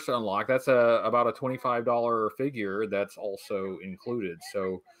the first unlock, that's about a $25 figure that's also included.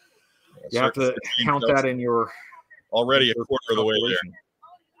 So you have to count that in your already a quarter of the way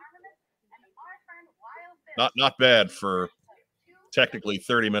there. Not bad for technically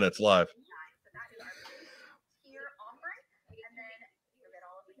 30 minutes live.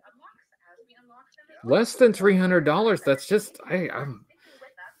 Less than $300. That's just I'm.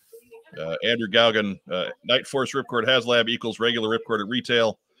 Andrew Gaugan, Night Force Ripcord HasLab equals regular Ripcord at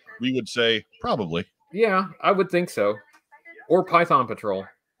retail. We would say probably. Yeah, I would think so. Or Python Patrol.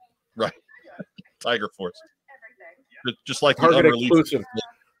 Right. Tiger Force. Just like Target exclusive.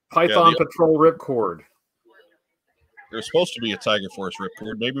 Python Patrol Ripcord. There's supposed to be a Tiger Force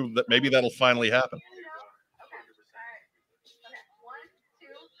Ripcord. Maybe that'll finally happen.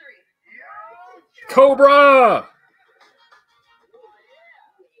 Cobra!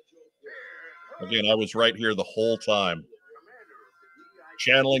 Again, I was right here the whole time,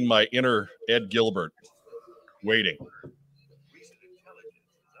 channeling my inner Ed Gilbert, waiting.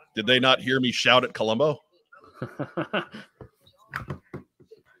 Did they not hear me shout at Columbo?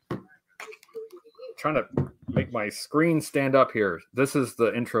 Trying to make my screen stand up here. This is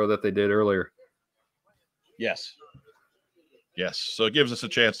the intro that they did earlier. Yes. Yes. So it gives us a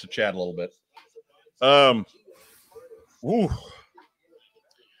chance to chat a little bit. Woo.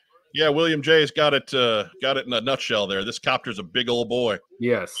 Yeah, William J's got it in a nutshell there. This copter's a big old boy.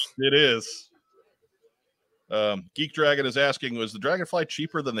 Yes. It is. Geek Dragon is asking, was the Dragonfly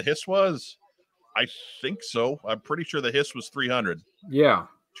cheaper than the Hiss was? I think so. I'm pretty sure the Hiss was $300. Yeah.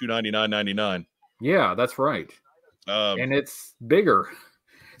 $299.99. Yeah, that's right. And it's bigger.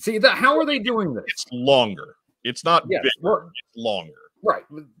 See, how are they doing this? It's longer. It's not bigger. It's longer. Right.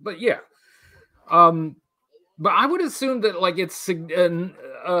 But yeah. But I would assume that like it's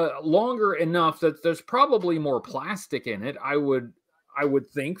longer enough that there's probably more plastic in it. I would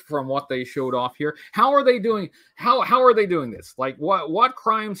think from what they showed off here. How are they doing? How are they doing this? Like what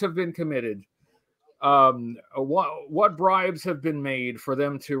crimes have been committed? What bribes have been made for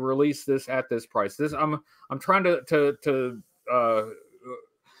them to release this at this price? I'm trying to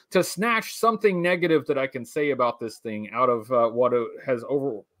snatch something negative that I can say about this thing out of what has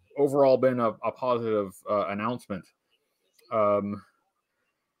overall been a positive announcement.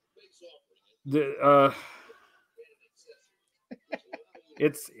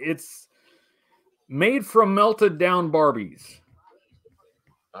 It's made from melted down Barbies.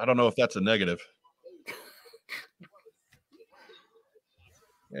 I don't know if that's a negative.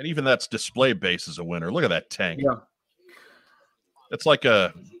 And even that's display base is a winner. Look at that tank. Yeah. It's like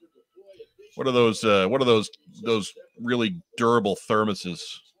what are those really durable thermoses?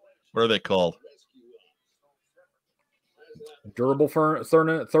 What are they called? Durable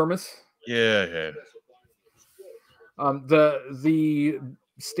thermos? Yeah. The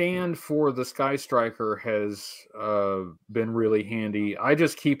stand for the Sky Striker has been really handy. I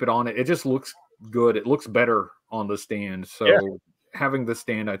just keep it on it. It just looks good. It looks better on the stand. So having the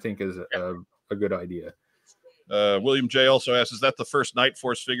stand, I think, is a good idea. William J. also asks, is that the first Night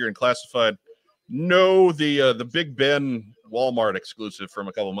Force figure in classified? No, the Big Ben Walmart exclusive from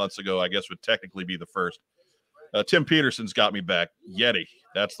a couple months ago, I guess, would technically be the first. Tim Peterson's got me back. Yeti.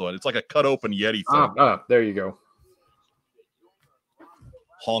 That's the one. It's like a cut open Yeti thing. There you go.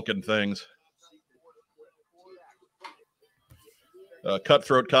 Honking things.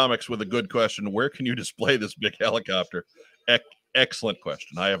 Cutthroat Comics with a good question. Where can you display this big helicopter? Excellent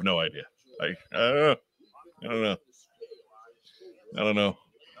question. I have no idea. I don't know.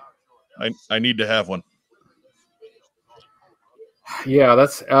 I need to have one. Yeah,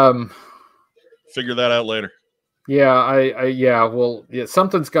 that's figure that out later. Yeah, well,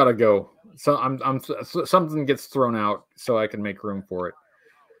 something's got to go. So something gets thrown out so I can make room for it.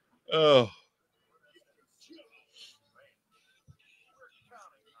 Oh.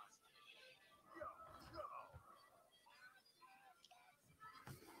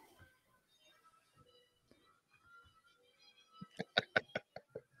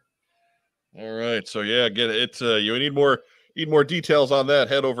 All right. So yeah, get it. It's you need more details on that.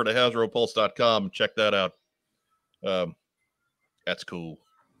 Head over to HasbroPulse.com and check that out. That's cool.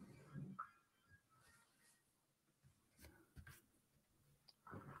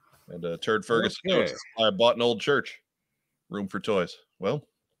 And Turd Ferguson goes, I bought an old church. Room for toys. Well,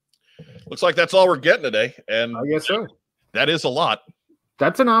 looks like that's all we're getting today. And I guess so. That is a lot.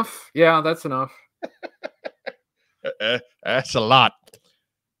 That's enough. Yeah, that's enough. That's a lot.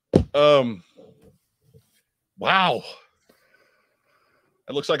 Wow.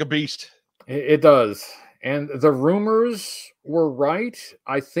 It looks like a beast. It does. And the rumors were right.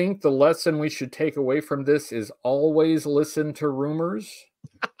 I think the lesson we should take away from this is always listen to rumors.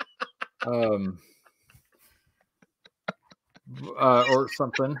 Or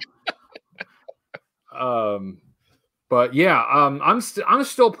something. But yeah, I'm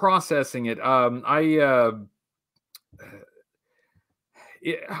still processing it. I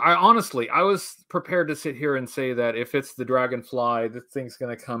honestly, I was prepared to sit here and say that if it's the Dragonfly, this thing's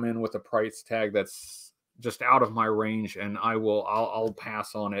going to come in with a price tag that's just out of my range, and I'll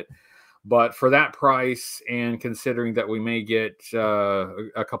pass on it. But for that price, and considering that we may get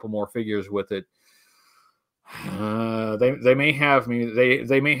a couple more figures with it, they may have me.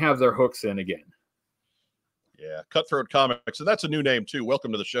 They may have their hooks in again. Yeah, Cutthroat Comics, and that's a new name too.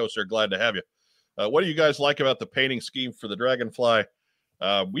 Welcome to the show, sir. Glad to have you. What do you guys like about the painting scheme for the Dragonfly?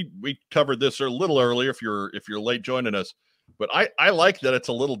 We covered this a little earlier if you're late joining us, but I like that it's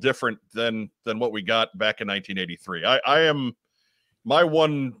a little different than what we got back in 1983. My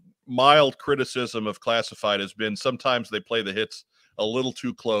one mild criticism of Classified has been sometimes they play the hits a little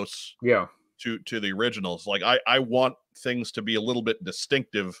too close to the originals. Like I want things to be a little bit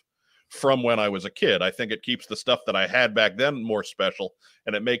distinctive from when I was a kid. I think it keeps the stuff that I had back then more special,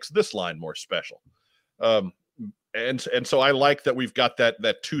 and it makes this line more special. and so I like that we've got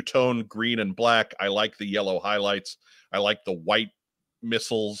that two-tone green and black. I like the yellow highlights. I like the white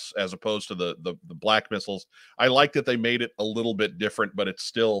missiles as opposed to the black missiles. I like that they made it a little bit different, but it's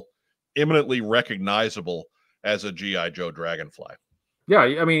still eminently recognizable as a G.I. Joe Dragonfly. Yeah,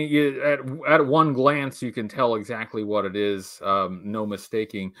 I mean, at one glance you can tell exactly what it is, no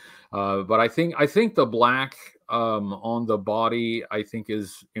mistaking. But I think the black on the body I think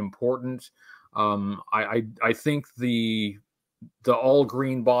is important. I think the all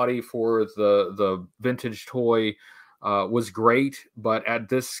green body for the vintage toy was great, but at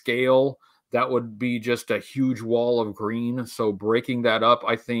this scale, that would be just a huge wall of green. So breaking that up,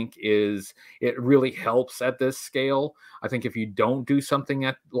 I think, it really helps at this scale. I think if you don't do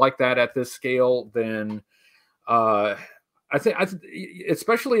something like that at this scale, then I think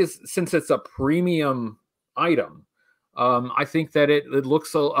especially since it's a premium item, I think that it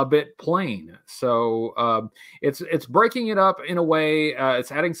looks a bit plain. So it's breaking it up in a way.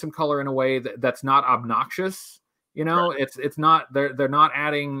 It's adding some color in a way that's not obnoxious. You know, right. It's not they're not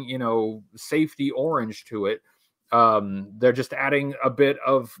adding, you know, safety orange to it. They're just adding a bit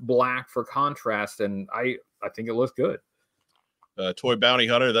of black for contrast, and I think it looks good. Toy Bounty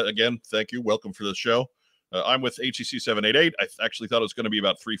Hunter, that again, thank you. Welcome for the show. I'm with HCC 788. I actually thought it was going to be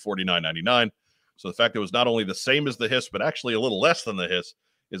about $349.99. So the fact that it was not only the same as the Hiss, but actually a little less than the Hiss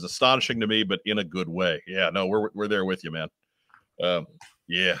is astonishing to me, but in a good way. Yeah, no, we're there with you, man.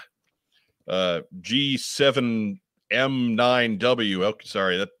 Yeah. G7M9W. Okay,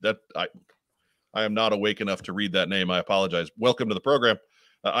 sorry, I am not awake enough to read that name. I apologize. Welcome to the program.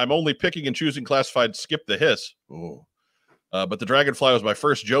 I'm only picking and choosing classified. Skip the Hiss. Ooh. But the Dragonfly was my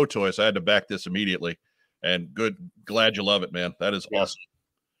first Joe toy, so I had to back this immediately. And glad you love it, man. That is awesome.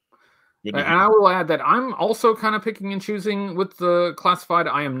 And I will add that I'm also kind of picking and choosing with the classified.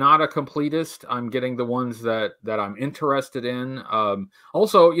 I am not a completist. I'm getting the ones that I'm interested in.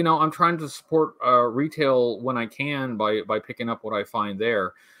 Also, you know, I'm trying to support retail when I can by picking up what I find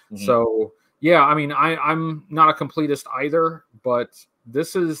there. Mm-hmm. So yeah, I mean, I'm not a completist either, but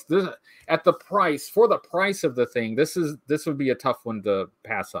this at the price, for the price of the thing, this would be a tough one to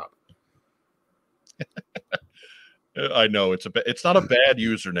pass up. I know it's not a bad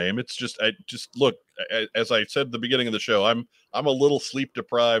username. It's just look, as I said at the beginning of the show, I'm a little sleep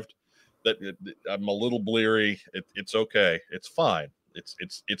deprived. I'm a little bleary. It's okay. It's fine.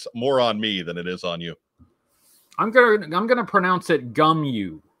 It's more on me than it is on you. I'm gonna pronounce it gum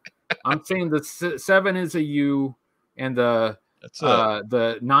you. I'm saying the 7 is a U and the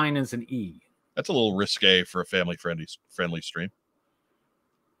 9 is an E. That's a little risque for a family friendly stream.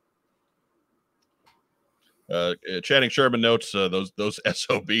 Channing Sherman notes those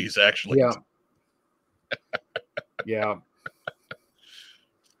SOBs actually. Yeah. Yeah.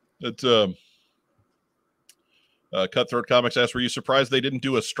 It's Cutthroat Comics asks, were you surprised they didn't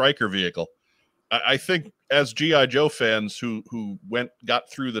do a striker vehicle? I think as G.I. Joe fans who got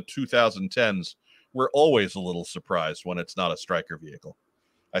through the 2010s, we're always a little surprised when it's not a striker vehicle.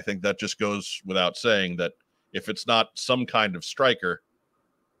 I think that just goes without saying that if it's not some kind of striker,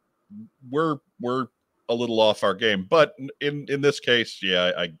 we're a little off our game. But in this case,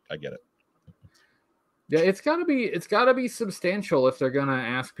 yeah, I get it. Yeah, it's gotta be substantial if they're gonna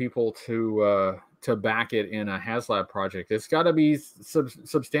ask people to back it in a HasLab project. It's gotta be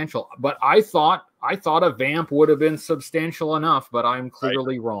substantial. But I thought a vamp would have been substantial enough, but I'm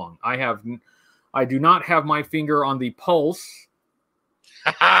clearly wrong. I do not have my finger on the pulse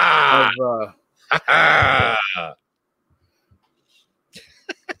of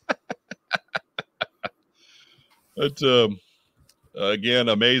But again,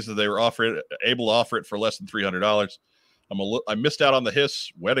 amazed that they were able to offer it for less than $300. I missed out on the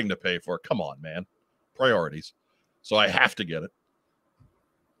Hiss wedding to pay for. Come on, man, priorities. So I have to get it.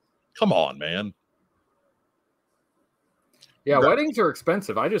 Come on, man. Yeah, weddings are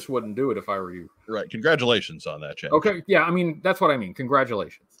expensive. I just wouldn't do it if I were you. Right. Congratulations on that, Chad. Okay. Yeah, I mean that's what I mean.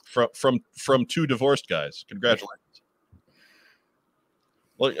 Congratulations. From two divorced guys. Congratulations.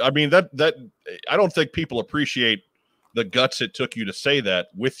 Well, I mean that I don't think people appreciate the guts it took you to say that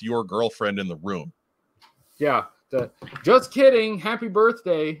with your girlfriend in the room. Yeah. Just kidding. Happy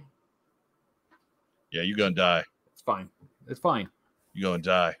birthday. Yeah, you're gonna die. It's fine. It's fine. You're gonna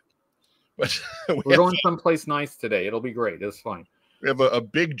die. But we're going someplace nice today. It'll be great. It's fine. We have a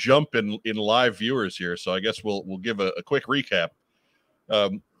big jump in live viewers here, so I guess we'll give a quick recap.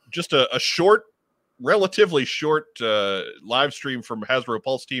 Just a short, relatively short live stream from Hasbro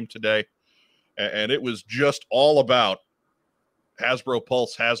Pulse team today, and it was just all about Hasbro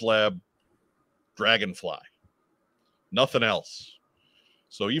Pulse HasLab Dragonfly. Nothing else.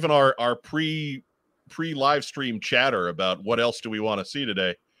 So even our pre-live stream chatter about what else do we want to see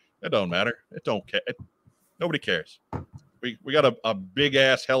today. It don't matter. It don't care. Nobody cares. We got a big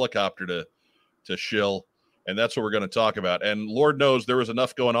ass helicopter to shill, and that's what we're going to talk about. And Lord knows there was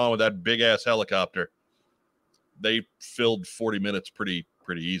enough going on with that big ass helicopter. They filled 40 minutes pretty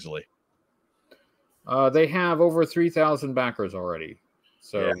easily. They have over 3,000 backers already,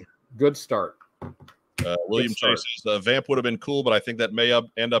 so good start. William Chase says Vamp would have been cool, but I think that may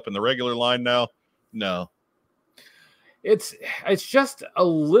end up in the regular line now. No, it's just a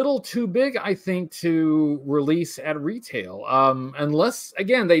little too big, I think, to release at retail. Unless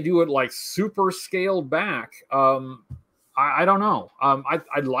again they do it like super scaled back. I don't know.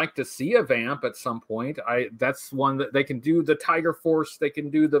 I'd like to see a Vamp at some point. That's one that they can do the Tiger Force. They can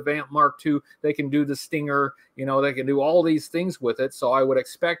do the Vamp Mark II. They can do the Stinger. You know, they can do all these things with it. So I would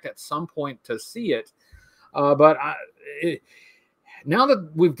expect at some point to see it. But now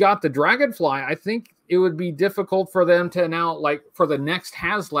that we've got the Dragonfly, I think it would be difficult for them to now, like for the next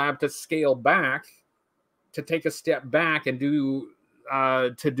HasLab, to scale back, to take a step back and do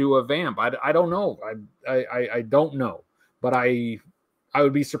a Vamp. I don't know. I don't know. But I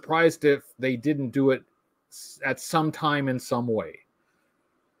would be surprised if they didn't do it at some time in some way.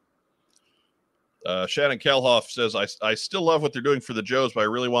 Shannon Kelhoff says, I still love what they're doing for the Joes, but I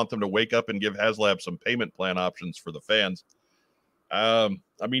really want them to wake up and give HasLab some payment plan options for the fans. I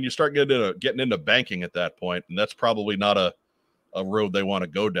mean, you start getting into banking at that point, and that's probably not a road they want to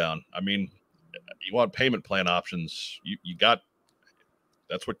go down. I mean, you want payment plan options. You got,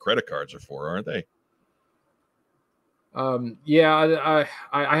 that's what credit cards are for, aren't they? Yeah,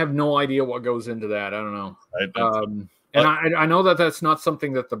 I have no idea what goes into that. I don't know. And I know that that's not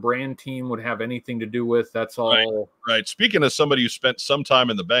something that the brand team would have anything to do with. That's all. Right. Speaking of somebody who spent some time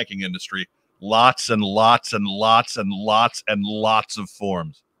in the banking industry, lots and lots and lots and lots and lots of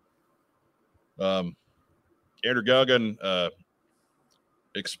forms. Andrew Goggin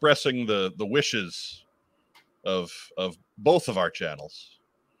expressing the wishes of both of our channels.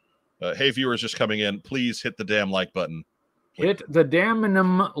 Hey, viewers just coming in, please hit the damn like button. Hit the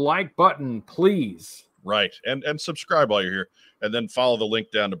damn like button, please. Right. And subscribe while you're here. And then follow the link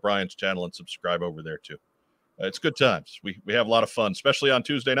down to Bryan's channel and subscribe over there too. It's good times. We have a lot of fun, especially on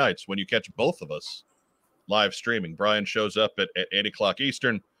Tuesday nights when you catch both of us live streaming. Bryan shows up at 8 o'clock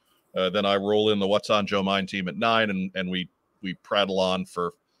Eastern. Then I roll in the What's on Joe Mine team at 9, and we prattle on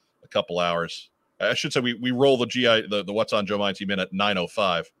for a couple hours. I should say we roll the What's on Joe Mine team in at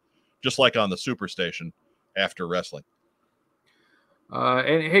 9:05. Just like on the Superstation after wrestling.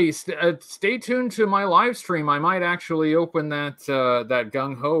 And hey, stay tuned to my live stream. I might actually open that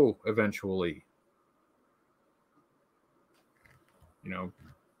Gung Ho eventually. You know,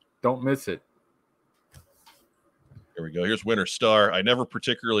 don't miss it. Here we go. Here's Winter Star. I never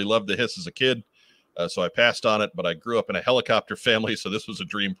particularly loved the hiss as a kid, so I passed on it, but I grew up in a helicopter family, so this was a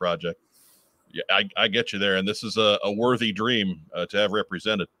dream project. Yeah, I get you there, and this is a worthy dream to have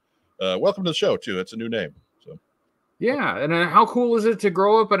represented. Welcome to the show, too. It's a new name. So, yeah, and how cool is it to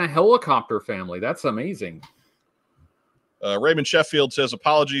grow up in a helicopter family? That's amazing. Raymond Sheffield says,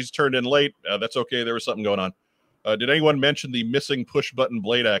 apologies, turned in late. That's okay. There was something going on. Did anyone mention the missing push-button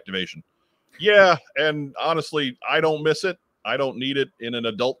blade activation? Yeah, and honestly, I don't miss it. I don't need it in an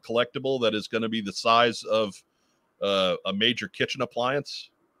adult collectible that is going to be the size of a major kitchen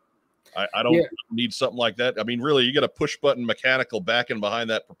appliance. I don't need something like that. I mean, really, you get a push button mechanical backing behind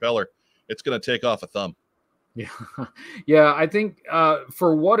that propeller. It's going to take off a thumb. Yeah. Yeah. I think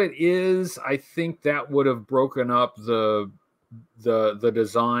for what it is, I think that would have broken up the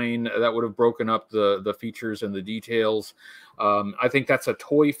design. That would have broken up the features and the details. I think that's a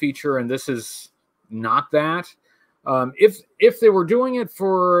toy feature, and this is not that. If they were doing it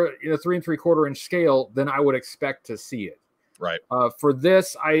for 3 3/4 inch scale, then I would expect to see it. Right. For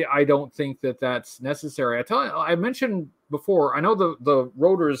this, I don't think that that's necessary. I mentioned before, I know the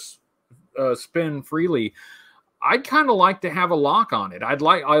rotors spin freely. I'd kind of like to have a lock on it. I'd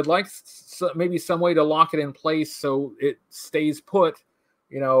like maybe some way to lock it in place so it stays put,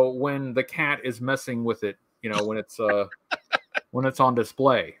 when the cat is messing with it, when it's on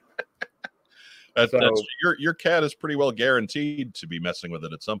display. Your cat is pretty well guaranteed to be messing with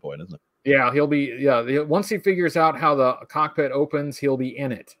it at some point, isn't it? Yeah, he'll be. Yeah, once he figures out how the cockpit opens, he'll be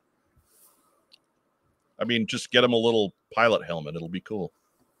in it. I mean, just get him a little pilot helmet; it'll be cool.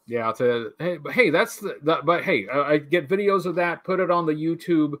 Yeah. Hey, that's but hey, I get videos of that. Put it on the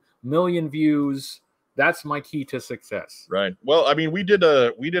YouTube, million views. That's my key to success. Right. Well, I mean, we did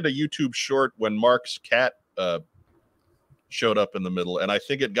a YouTube short when Mark's cat showed up in the middle, and I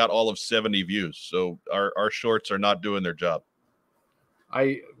think it got all of 70 views. So our shorts are not doing their job.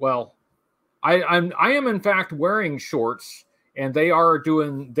 I am in fact wearing shorts, and they are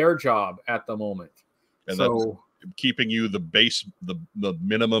doing their job at the moment. And so that's keeping you the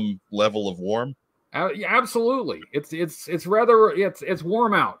minimum level of warm. Yeah, absolutely. It's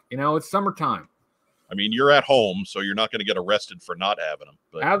warm out. You know, it's summertime. I mean, you're at home, so you're not going to get arrested for not having them.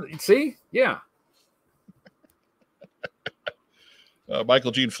 But see, yeah.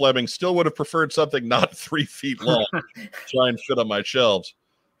 Michael Gene Fleming still would have preferred something not 3 feet long to try and fit on my shelves.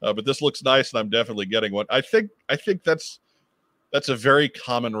 But this looks nice, and I'm definitely getting one. I think that's a very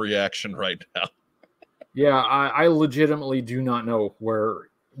common reaction right now. Yeah, I legitimately do not know where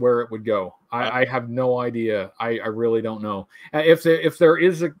it would go. I have no idea. I really don't know. If there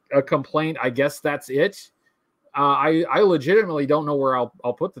is a complaint, I guess that's it. I legitimately don't know where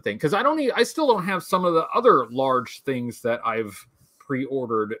I'll put the thing, because I still don't have some of the other large things that I've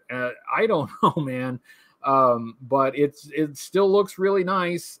pre-ordered. I don't know, man. But it still looks really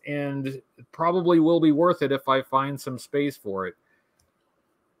nice, and it probably will be worth it if I find some space for it.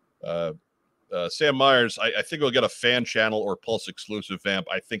 Sam Myers, I think we'll get a fan channel or Pulse exclusive vamp.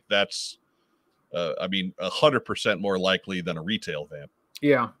 I think that's, 100% more likely than a retail vamp.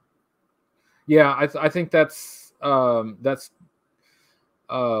 Yeah. I think that's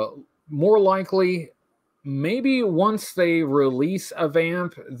more likely. Maybe once they release a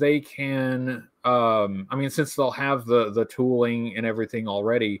vamp, they can. Since they'll have the tooling and everything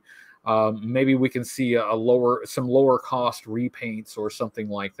already, maybe we can see some lower cost repaints or something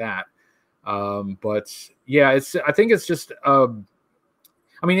like that. But yeah, I think it's just.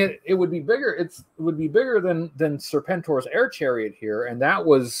 It would be bigger. It would be bigger than Serpentor's Air Chariot here, and that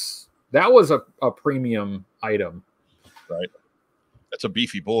was a premium item. Right. That's a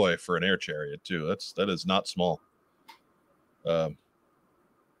beefy boy for an Air Chariot too. That is not small.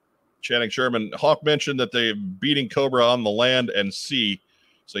 Channing Sherman, Hawk mentioned that they're beating Cobra on the land and sea,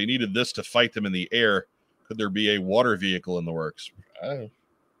 so you needed this to fight them in the air. Could there be a water vehicle in the works? I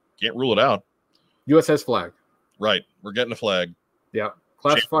can't rule it out. USS Flag. Right. We're getting a flag. Yeah.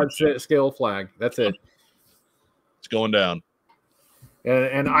 Classified scale flag. That's it. It's going down.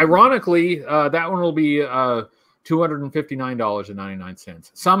 And ironically, that one will be $259.99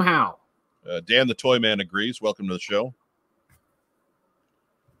 somehow. Dan the Toy Man agrees. Welcome to the show.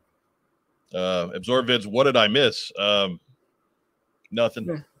 AbsorbVids, what did I miss? Nothing.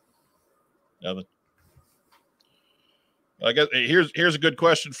 Yeah. Nothing. I guess here's a good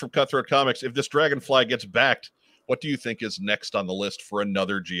question from Cutthroat Comics. If this Dragonfly gets backed, what do you think is next on the list for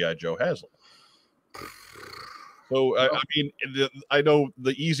another G.I. Joe Haslam? So, I know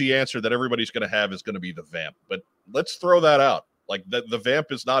the easy answer that everybody's going to have is going to be the vamp, but let's throw that out. Like, the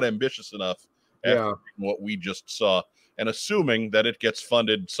vamp is not ambitious enough after what we just saw, and assuming that it gets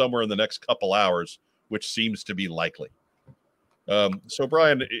funded somewhere in the next couple hours, which seems to be likely. So,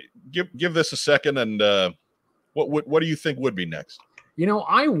 Bryan, give this a second, and what do you think would be next?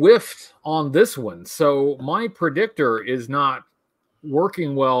 I whiffed on this one, so my predictor is not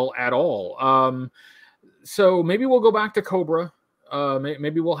working well at all. So maybe we'll go back to Cobra.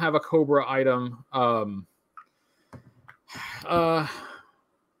 Maybe we'll have a Cobra item. I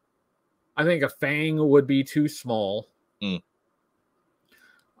think a Fang would be too small.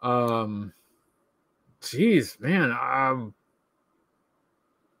 Geez, man.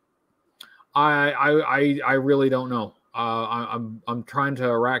 I really don't know. I'm trying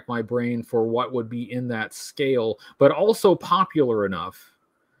to rack my brain for what would be in that scale, but also popular enough.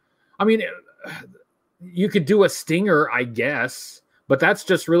 I mean, you could do a Stinger, I guess, but that's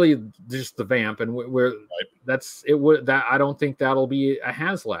just really just the vamp, and that's it. I don't think that'll be a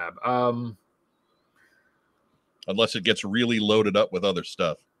HasLab, unless it gets really loaded up with other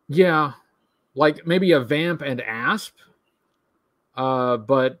stuff. Yeah, like maybe a vamp and asp,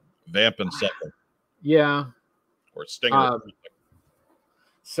 but vamp and something. Yeah. Or Stinger.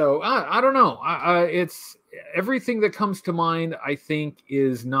 So I don't know. It's everything that comes to mind. I think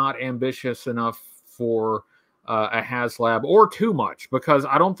is not ambitious enough for a HasLab, or too much, because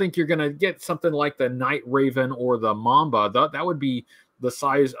I don't think you're going to get something like the Night Raven or the Mamba. That would be the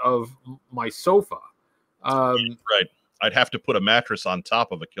size of my sofa. Right. I'd have to put a mattress on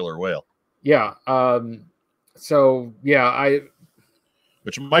top of a killer whale. Yeah. So yeah,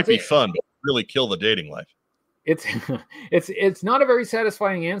 which might be fun, but really kill the dating life. It's not a very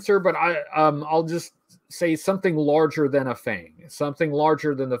satisfying answer, but I'll just say something larger than a Fang, something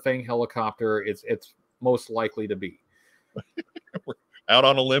larger than the Fang helicopter. It's most likely to be. We're out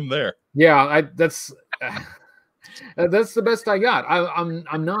on a limb there. Yeah, that's the best I got. I'm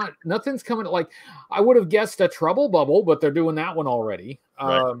not. Nothing's coming. Like, I would have guessed a Trouble Bubble, but they're doing that one already.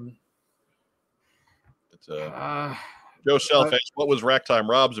 Right. Joe Shellface, what was Racktime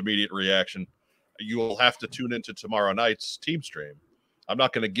Rob's immediate reaction? You will have to tune into tomorrow night's team stream. I'm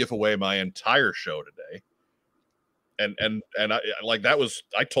not going to give away my entire show today. And I like that was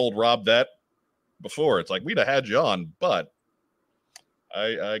I told Rob that before. It's like we'd have had you on, but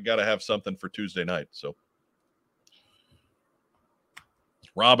I got to have something for Tuesday night. So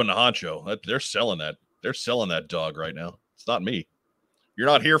Rob and the Honcho, they're selling that. They're selling that dog right now. It's not me. You're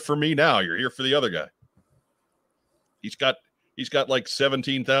not here for me now. You're here for the other guy. He's got like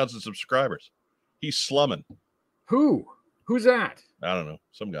 17,000 subscribers. He's slumming. Who's that? I don't know.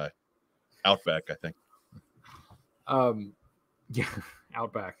 Some guy. Outback, I think. Yeah,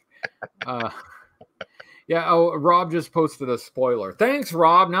 Outback. Yeah. Oh, Rob just posted a spoiler. Thanks,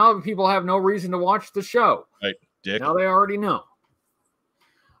 Rob. Now people have no reason to watch the show. Right, dick. Now they already know.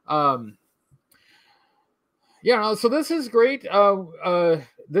 Yeah. So this is great.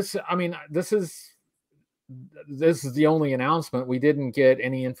 This is the only announcement. We didn't get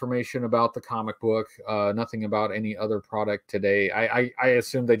any information about the comic book. Nothing about any other product today. I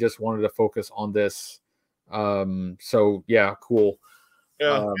assume they just wanted to focus on this. So yeah, cool.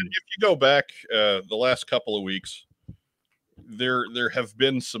 Yeah, if you go back the last couple of weeks, there have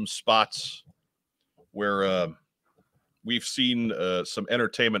been some spots where we've seen some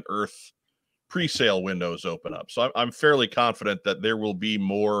Entertainment Earth pre-sale windows open up. So I'm fairly confident that there will be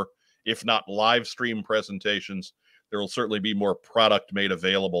more, if not live stream presentations, there will certainly be more product made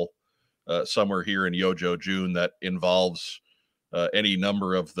available somewhere here in Yojo June that involves any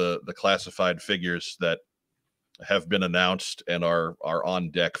number of the classified figures that have been announced and are on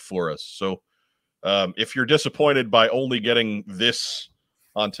deck for us. So if you're disappointed by only getting this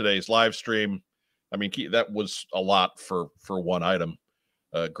on today's live stream, I mean, that was a lot for one item,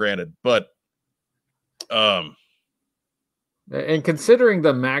 granted, but and considering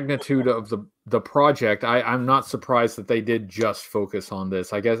the magnitude of the project, I'm not surprised that they did just focus on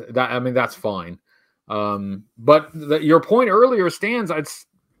this. I guess that's fine. But your point earlier stands.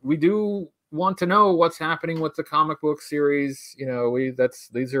 We do want to know what's happening with the comic book series. You know,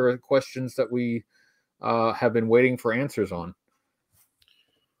 these are questions that we have been waiting for answers on.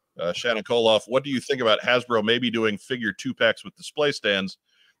 Shannon Koloff, what do you think about Hasbro maybe doing figure 2-packs with display stands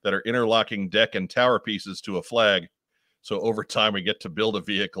that are interlocking deck and tower pieces to a flag? So over time we get to build a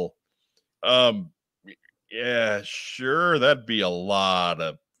vehicle. Yeah, sure. That'd be a lot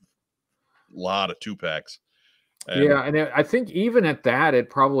of 2-packs. Yeah, and I think even at that,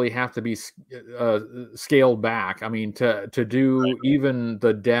 it probably have to be scaled back. I mean, to do even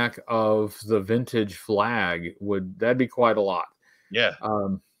the deck of the vintage flag that'd be quite a lot. Yeah.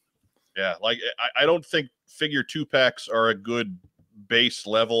 Yeah, like I don't think figure 2-packs are a good base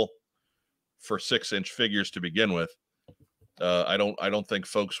level for 6-inch figures to begin with. I don't think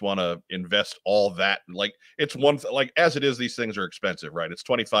folks want to invest all that. Like it's like as it is, these things are expensive, right? It's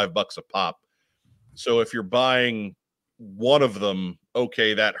 $25 a pop. So if you're buying one of them,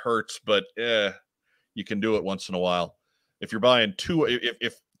 okay, that hurts, but you can do it once in a while. If you're buying two,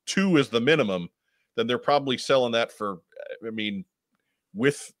 if 2 is the minimum, then they're probably selling that for, I mean,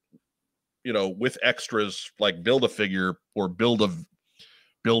 with extras like build a figure or build a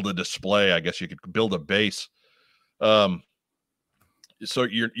display. I guess you could build a base. So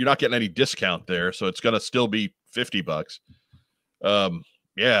you're not getting any discount there. So it's going to still be $50.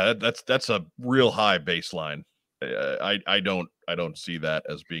 Yeah, that's a real high baseline. I don't see that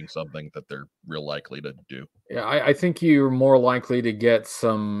as being something that they're real likely to do. Yeah, I think you're more likely to get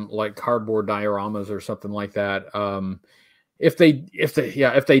some like cardboard dioramas or something like that. If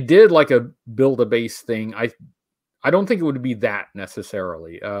they did like a build a base thing, I don't think it would be that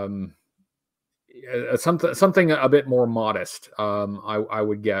necessarily. Something a bit more modest. I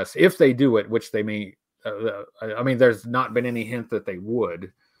would guess if they do it, which they may. I mean, there's not been any hint that they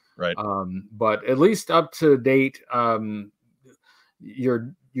would, right? But at least up to date,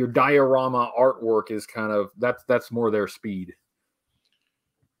 your diorama artwork is kind of that's more their speed.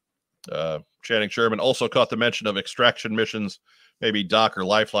 Channing Sherman also caught the mention of extraction missions, maybe Doc or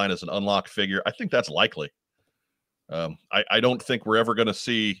Lifeline as an unlocked figure. I think that's likely. I don't think we're ever going to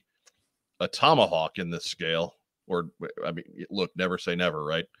see a Tomahawk in this scale. Or, I mean, look, never say never,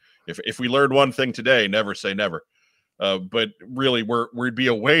 right? If we learned one thing today, never say never. But really, we'd be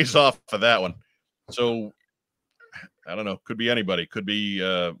a ways off of that one. So, I don't know. Could be anybody. Could be,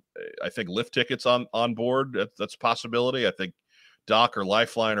 I think, lift tickets on board. That's a possibility. I think Doc or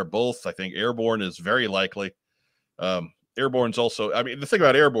Lifeline or both. I think Airborne is very likely. Airborne's also, I mean, the thing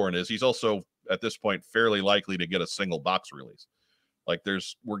about Airborne is he's also, at this point, fairly likely to get a single box release. Like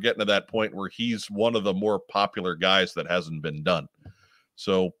we're getting to that point where he's one of the more popular guys that hasn't been done.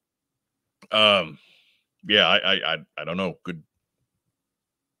 So, Yeah, I don't know. Good.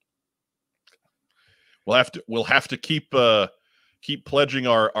 We'll have to keep pledging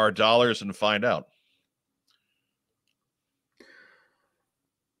our dollars and find out.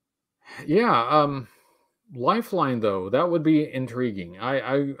 Yeah, Lifeline though, that would be intriguing.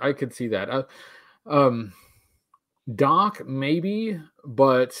 I could see that. Doc maybe,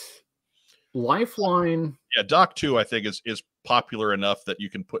 but Lifeline. Yeah, Doc 2 I think is popular enough that you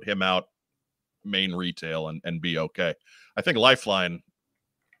can put him out main retail and be okay. I think Lifeline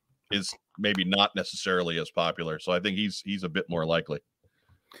is maybe not necessarily as popular, so I think he's a bit more likely.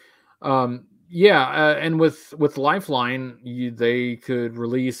 Yeah, and with Lifeline, they could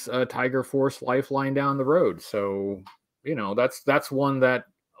release a Tiger Force Lifeline down the road. So that's one that,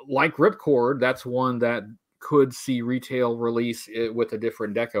 like Ripcord, that's one that could see retail release with a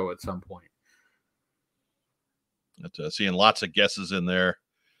different deco at some point. But, seeing lots of guesses in there,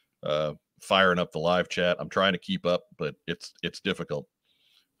 firing up the live chat. I'm trying to keep up, but it's difficult.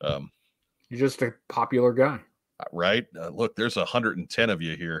 You're just a popular guy, right? Look, there's 110 of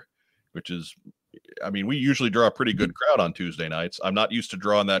you here, which is, I mean, we usually draw a pretty good crowd on Tuesday nights. I'm not used to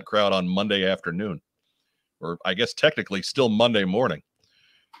drawing that crowd on Monday afternoon, or I guess technically still Monday morning.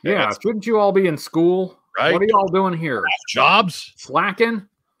 Yeah, shouldn't you all be in school? Right? What are y'all doing here? Jobs? Slacking?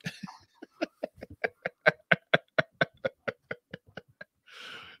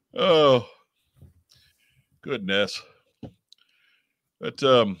 Oh, goodness. But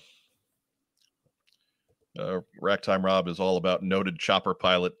Rack Time Rob is all about noted chopper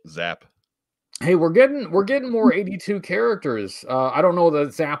pilot Zap. Hey, we're getting more 82 characters. I don't know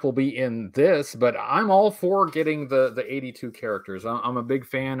that Zap will be in this, but I'm all for getting the 82 characters. I'm a big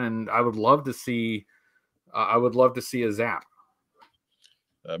fan, and I would love to see a Zap.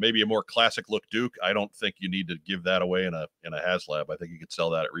 Maybe a more classic look Duke. I don't think you need to give that away in a HasLab. I think you could sell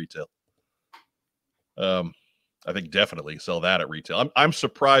that at retail. I think definitely sell that at retail. I'm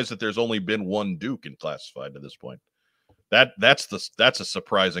surprised that there's only been one Duke in Classified to this point. That's a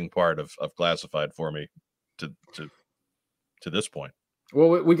surprising part of Classified for me to this point.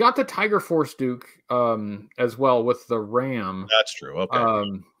 Well, we got the Tiger Force Duke as well with the Ram. That's true.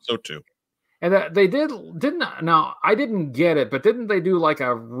 Okay, so too. And that they didn't. Now I didn't get it, but didn't they do like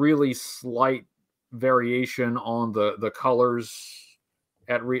a really slight variation on the colors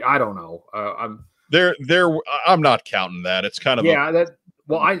at I don't know. I'm not counting that. It's kind of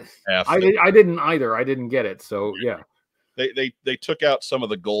I didn't either. I didn't get it. So yeah. They took out some of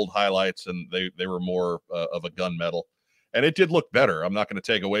the gold highlights and they were more of a gunmetal, and it did look better. I'm not going to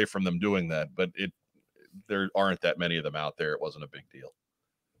take away from them doing that, but there aren't that many of them out there. It wasn't a big deal.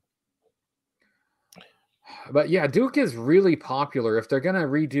 But yeah, Duke is really popular. If they're going to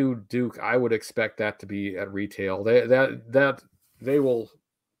redo Duke, I would expect that to be at retail. They will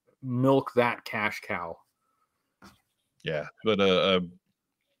milk that cash cow. Yeah, but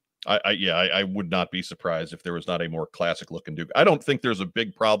I would not be surprised if there was not a more classic looking Duke. I don't think there's a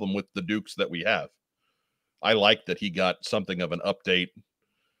big problem with the Dukes that we have. I like that he got something of an update.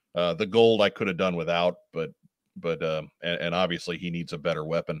 The gold I could have done without, but obviously he needs a better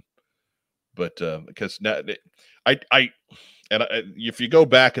weapon. But because now if you go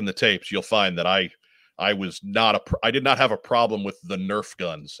back in the tapes, you'll find that I did not have a problem with the Nerf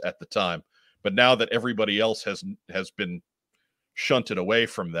guns at the time. But now that everybody else has been shunted away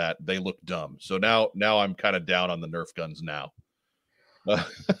from that, they look dumb. So now I'm kind of down on the Nerf guns now.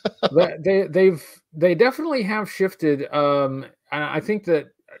 They definitely have shifted. I think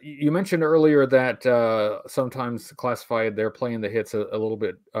that you mentioned earlier that sometimes Classified they're playing the hits a little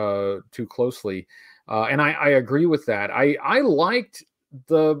bit too closely, and I agree with that. I liked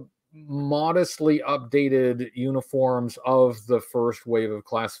the modestly updated uniforms of the first wave of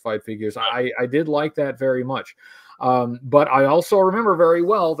Classified figures. I did like that very much. But I also remember very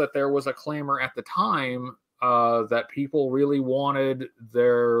well that there was a clamor at the time that people really wanted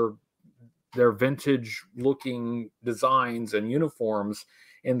their vintage looking designs and uniforms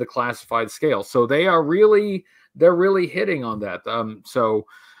in the Classified scale. So they're really hitting on that. And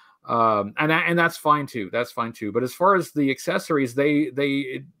that's fine too. That's fine too. But as far as the accessories,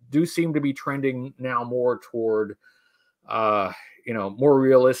 they do seem to be trending now more toward more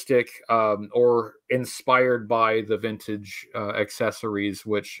realistic or inspired by the vintage accessories,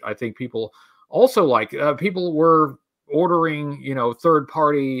 which I think people also like. People were ordering,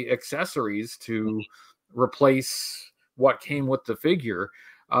 third-party accessories to replace what came with the figure.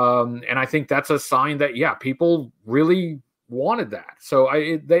 And I think that's a sign that, people really wanted that. So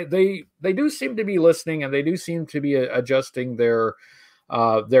they do seem to be listening, and they do seem to be adjusting their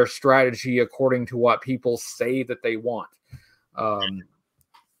strategy according to what people say that they want.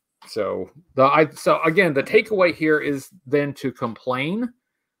 So so again, the takeaway here is then to complain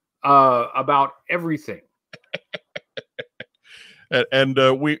about everything. And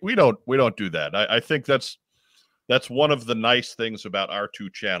we don't do that. I think that's one of the nice things about our two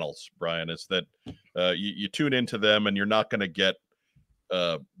channels, Brian, is that you tune into them and you're not going to get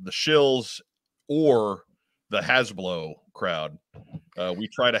the shills or the Hasbro crowd. We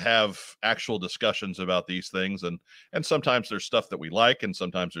try to have actual discussions about these things, and sometimes there's stuff that we like, and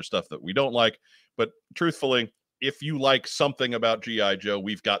sometimes there's stuff that we don't like. But truthfully, if you like something about G.I. Joe,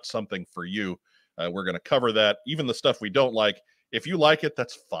 we've got something for you. We're going to cover that. Even the stuff we don't like, if you like it,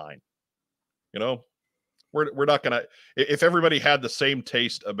 that's fine. You know, we're not going to. If everybody had the same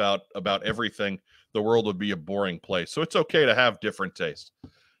taste about everything, the world would be a boring place. So it's okay to have different tastes.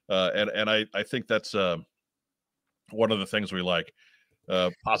 And I think that's one of the things we like.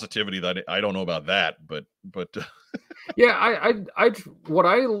 Positivity, that I don't know about that, but Yeah, what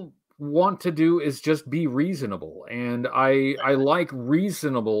I want to do is just be reasonable, and I like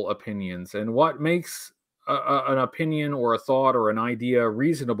reasonable opinions. And what makes an opinion or a thought or an idea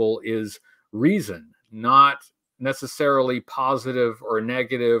reasonable is reason, not necessarily positive or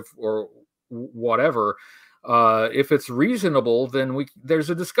negative or whatever. If it's reasonable, then there's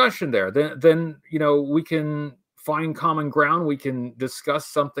a discussion there. Then you know, we can find common ground. We can discuss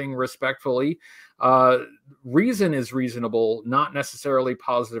something respectfully. Reason is reasonable, not necessarily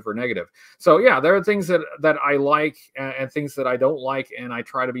positive or negative. So yeah, there are things that I like and things that I don't like, and I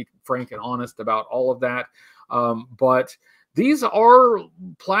try to be frank and honest about all of that. But these are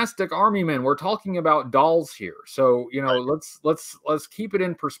plastic army men. We're talking about dolls here, so you know, right. Let's keep it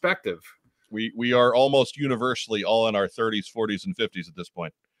in perspective. We are almost universally all in our 30s, 40s, and 50s at this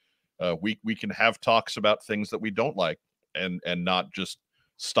point. We can have talks about things that we don't like, and not just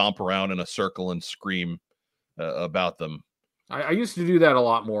stomp around in a circle and scream about them. I used to do that a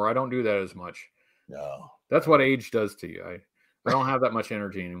lot more. I don't do that as much. No, that's what age does to you. I don't have that much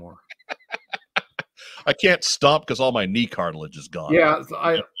energy anymore. I can't stomp because all my knee cartilage is gone. Yeah,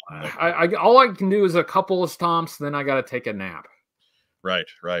 I all I can do is a couple of stomps, then I got to take a nap. Right.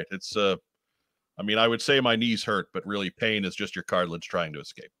 It's I mean, I would say my knees hurt, but really pain is just your cartilage trying to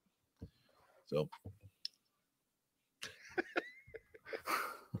escape. So,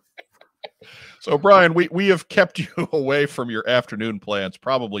 so Brian, we have kept you away from your afternoon plans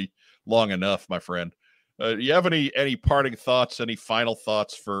probably long enough, my friend. Do you have any parting thoughts, any final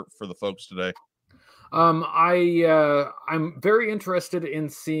thoughts for the folks today? I'm very interested in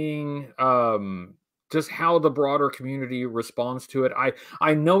seeing just how the broader community responds to it.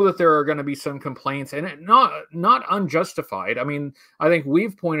 I know that there are going to be some complaints, and not unjustified. I mean, I think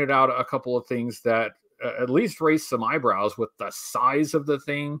we've pointed out a couple of things that at least raised some eyebrows with the size of the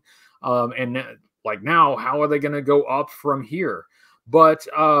thing, and like now, how are they going to go up from here? But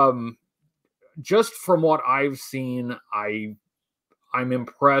just from what I've seen, I'm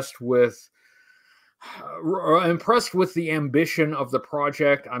impressed with. Impressed with the ambition of the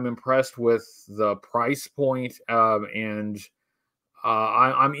project. I'm impressed with the price point, and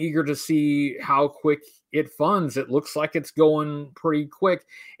I'm eager to see how quick it funds. It looks like it's going pretty quick,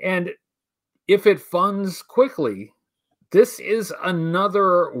 and if it funds quickly, this is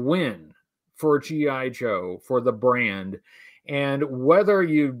another win for G.I. Joe, for the brand. And whether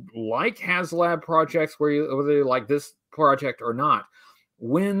you like HasLab projects, whether you like this project or not,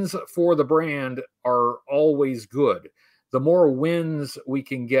 wins for the brand are always good. The more wins we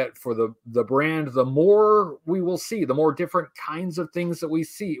can get for the brand, the more we will see, the more different kinds of things that we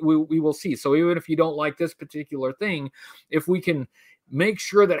will see. So even if you don't like this particular thing, if we can make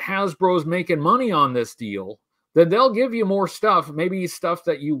sure that Hasbro's making money on this deal, then they'll give you more stuff, maybe stuff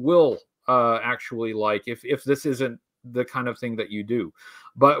that you will actually like if this isn't the kind of thing that you do.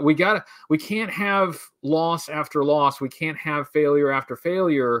 But we can't have loss after loss. We can't have failure after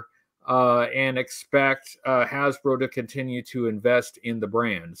failure and expect Hasbro to continue to invest in the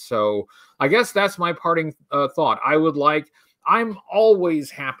brand. So I guess that's my parting thought. I'm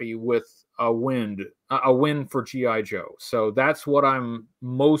always happy with a win for G.I. Joe. So that's what I'm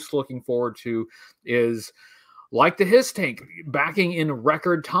most looking forward to, is like the His Tank backing in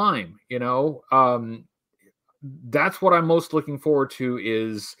record time, you know. That's what I'm most looking forward to,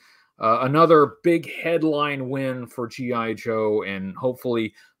 is another big headline win for G.I. Joe, and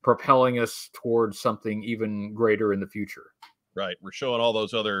hopefully propelling us towards something even greater in the future. Right. We're showing all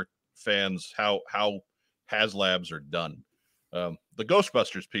those other fans how HasLabs are done. The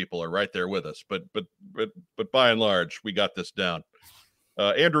Ghostbusters people are right there with us, but by and large, we got this down.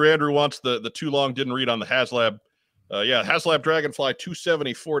 Andrew wants the too long didn't read on the HasLab. Yeah, HasLab Dragonfly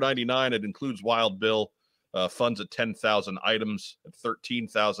 $270, $499. It includes Wild Bill. funds at 10,000 items. At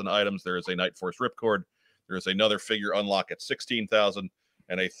 13,000 items, there is a Night Force Ripcord. There is another figure unlock at 16,000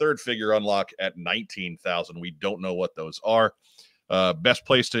 and a third figure unlock at 19,000. We don't know what those are. Best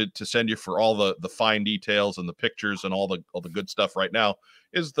place to send you for all the fine details and the pictures and all the good stuff right now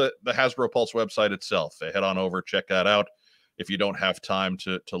is the Hasbro Pulse website itself. Head on over, check that out. If you don't have time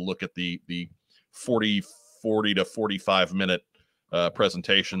to look at the 40 to 45 minute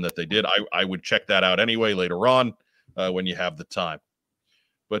presentation that they did, I would check that out anyway later on when you have the time.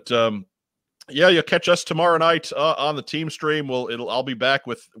 But yeah, you'll catch us tomorrow night on the team stream. I'll be back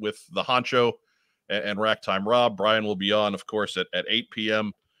with the Honcho and Rack Time Rob. Bryan will be on, of course, at 8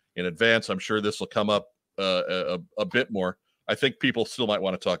 p.m. in advance. I'm sure this will come up a bit more. I think people still might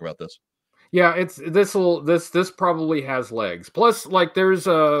want to talk about this. Yeah, this probably has legs. Plus, like there's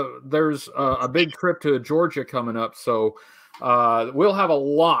a big trip to Georgia coming up, so we'll have a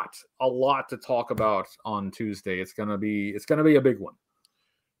lot to talk about on Tuesday. It's gonna be a big one.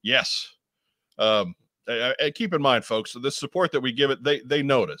 Yes. Keep in mind, folks, the support that we give it, they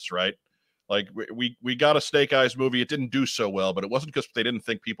notice, right? Like we got a Snake Eyes movie. It didn't do so well, but it wasn't because they didn't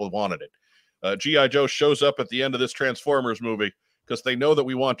think people wanted it. G.I. Joe shows up at the end of this Transformers movie because they know that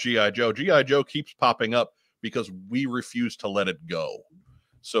we want G.I. Joe. G.I. Joe keeps popping up because we refuse to let it go.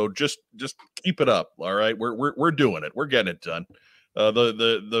 So just keep it up, all right? We're doing it. We're getting it done.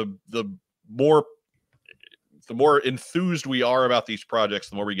 The more enthused we are about these projects,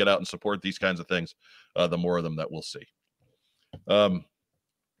 the more we get out and support these kinds of things, the more of them that we'll see. Yeah,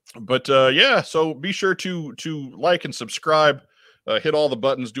 so be sure to like and subscribe, hit all the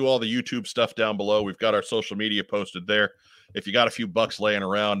buttons, do all the YouTube stuff down below. We've got our social media posted there. If you got a few bucks laying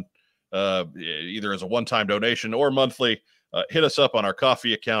around, either as a one-time donation or monthly, hit us up on our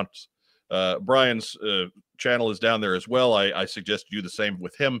coffee accounts. Bryan's channel is down there as well. I suggest you do the same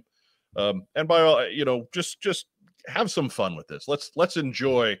with him. And by all, just have some fun with this. Let's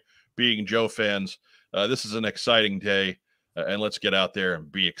enjoy being Joe fans. This is an exciting day, and let's get out there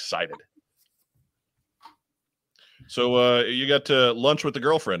and be excited. So you got to lunch with the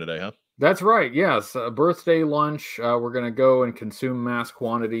girlfriend today, huh? That's right. Yes, a birthday lunch. We're gonna go and consume mass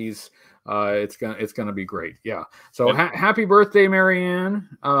quantities. It's gonna be great. Yeah. So happy birthday, Marianne.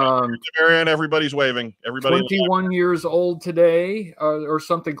 Marianne, everybody's waving. Everybody 21 years old today, or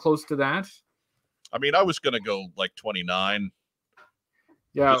something close to that. I mean, I was gonna go like 29.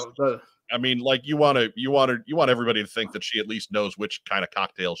 Yeah. I mean, like you want everybody to think that she at least knows which kind of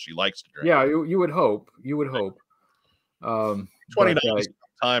cocktails she likes to drink. Yeah, you would hope. You would hope. 29 is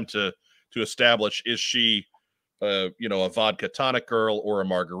time to establish, is she a vodka tonic girl or a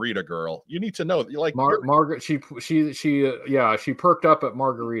margarita girl? You need to know. Like Margaret, she perked up at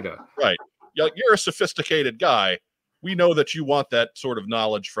margarita. Right. You're a sophisticated guy. We know that you want that sort of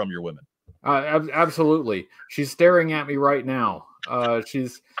knowledge from your women. Absolutely. She's staring at me right now.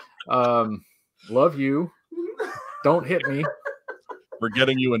 She's love you. Don't hit me. We're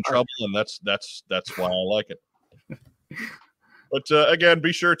getting you in trouble, and that's why I like it. But again,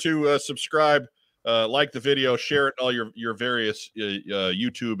 be sure to subscribe, like the video, share it in all your various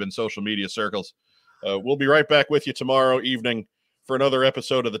YouTube and social media circles. We'll be right back with you tomorrow evening for another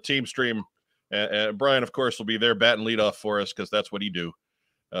episode of the team stream. And Bryan, of course, will be there batting leadoff for us because that's what he do.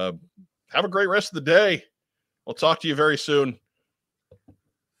 Have a great rest of the day. We'll talk to you very soon.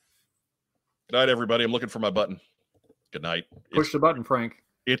 Good night, everybody. I'm looking for my button. Good night. Push the button, Frank.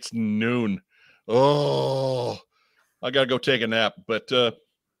 It's noon. Oh, I got to go take a nap, but have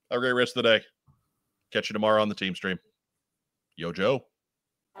a great rest of the day. Catch you tomorrow on the team stream. Yo, Joe.